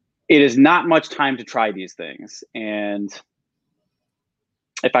 It is not much time to try these things. And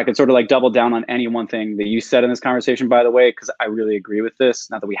if I could sort of like double down on any one thing that you said in this conversation, by the way, because I really agree with this,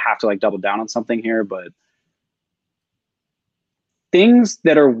 not that we have to like double down on something here, but things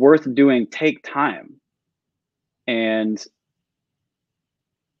that are worth doing take time. And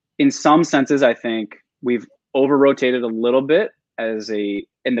in some senses, I think we've over-rotated a little bit in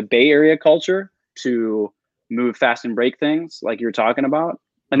the Bay Area culture to move fast and break things like you're talking about.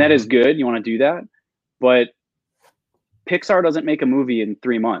 And that is good. You want to do that. But Pixar doesn't make a movie in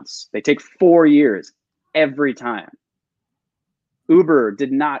 3 months. They take 4 years every time. Uber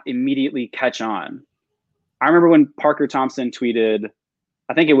did not immediately catch on. I remember when Parker Thompson tweeted,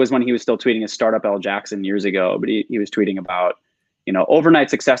 I think it was when he was still tweeting his startup L Jackson years ago, but he was tweeting about, overnight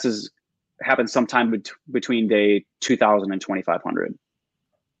successes happen sometime between day 2000 and 2500.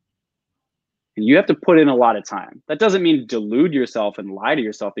 And you have to put in a lot of time. That doesn't mean delude yourself and lie to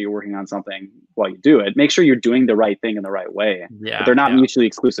yourself that you're working on something while you do it. Make sure you're doing the right thing in the right way. Yeah, but they're not mutually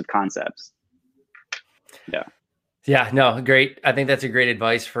exclusive concepts. Yeah. Yeah, no, great. I think that's a great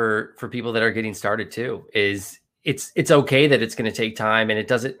advice for people that are getting started too, is it's okay that it's going to take time, and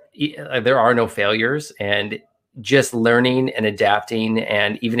there are no failures, and just learning and adapting.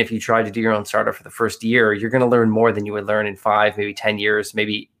 And even if you try to do your own startup for the first year, you're going to learn more than you would learn in 5, maybe 10 years,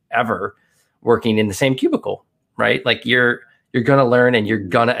 maybe ever working in the same cubicle, right? Like you're going to learn and you're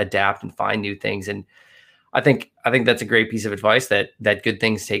going to adapt and find new things. And I think that's a great piece of advice, that good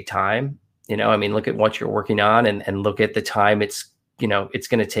things take time. Look at what you're working on and look at the time it's going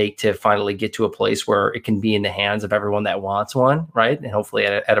to take to finally get to a place where it can be in the hands of everyone that wants one, right? And hopefully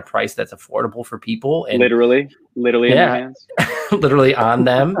at a price that's affordable for people. And literally in their hands. Literally on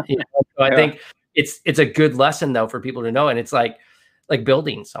them. So I think it's a good lesson though for people to know. And it's like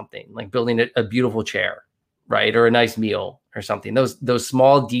building something, like building a beautiful chair, right? Or a nice meal or something. Those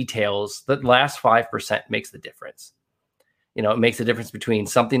small details, that last 5% makes the difference. It makes a difference between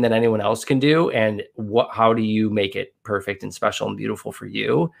something that anyone else can do and how do you make it perfect and special and beautiful for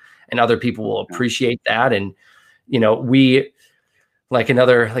you, and other people will appreciate that. And, we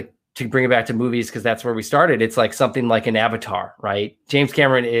to bring it back to movies, because that's where we started. It's like something like an Avatar, right? James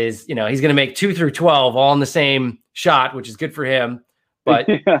Cameron is, he's going to make 2 through 12 all in the same shot, which is good for him. But,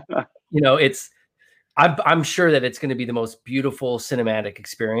 I'm sure that it's going to be the most beautiful cinematic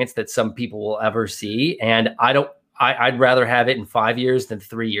experience that some people will ever see. And I'd rather have it in 5 years than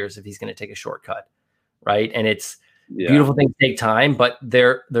 3 years if he's going to take a shortcut. Right. And it's beautiful things take time, but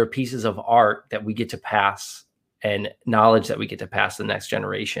they're pieces of art that we get to pass, and knowledge that we get to pass to the next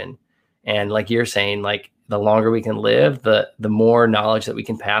generation. And like you're saying, like the longer we can live, the more knowledge that we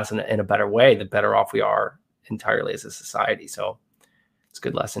can pass in a better way, the better off we are entirely as a society. So it's a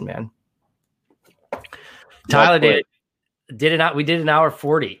good lesson, man. Tyler we did an hour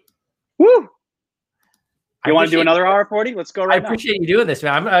 40. Woo! You want to do another hour 40? Let's go right now. I appreciate you doing this,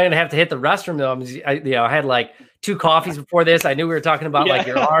 man. I'm going to have to hit the restroom though. I had like 2 coffees before this. I knew we were talking about like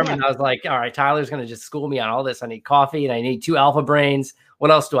your arm, and I was like, all right, Tyler's going to just school me on all this. I need coffee and I need 2 Alpha Brains. What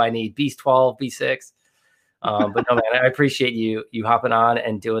else do I need? B12, B6. But no, man, I appreciate you hopping on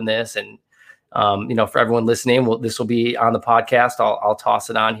and doing this. And, for everyone listening, this will be on the podcast. I'll toss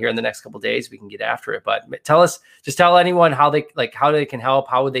it on here in the next couple of days. We can get after it, but tell anyone how they can help.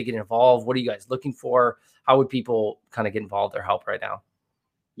 How would they get involved? What are you guys looking for? How would people kind of get involved or help right now?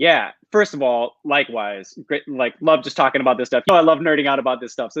 Yeah. First of all, likewise, great. Love just talking about this stuff. I love nerding out about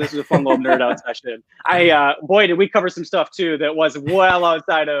this stuff. So this is a fun little nerd out session. Boy, did we cover some stuff too that was well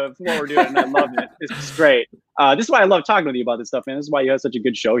outside of what we're doing. I love it. This is great. This is why I love talking with you about this stuff, man. This is why you have such a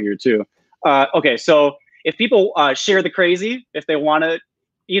good show here too. Okay. So if people share the crazy, if they want to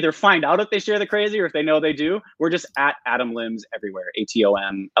either find out if they share the crazy or if they know they do, we're just at Adam Limbs everywhere.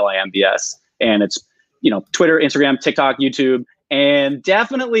 ATOMLIMBS. And it's, Twitter, Instagram, TikTok, YouTube. And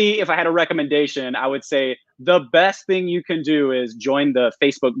definitely, if I had a recommendation, I would say the best thing you can do is join the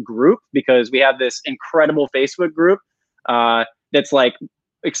Facebook group, because we have this incredible Facebook group that's like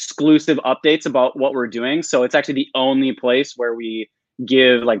exclusive updates about what we're doing. So it's actually the only place where we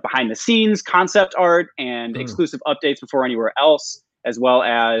give like behind the scenes concept art and exclusive updates before anywhere else, as well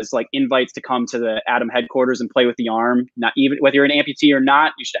as like invites to come to the Adam headquarters and play with the arm. Not even whether you're an amputee or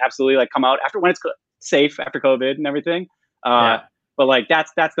not, you should absolutely like come out after when it's safe after COVID and everything. But like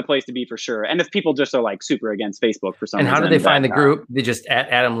that's the place to be for sure. And if people just are like super against Facebook for some reason. And how do they find the group? They just at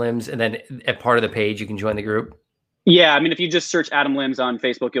Adam Limbs, and then at part of the page you can join the group. Yeah, I mean, if you just search Adam Limbs on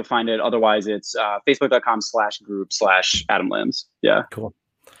Facebook, you'll find it. Otherwise, it's facebook.com/group/Adam Limbs. Yeah, cool.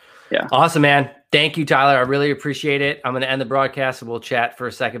 Yeah, awesome, man. Thank you, Tyler. I really appreciate it. I'm going to end the broadcast and we'll chat for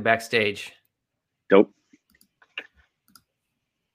a second backstage. Dope.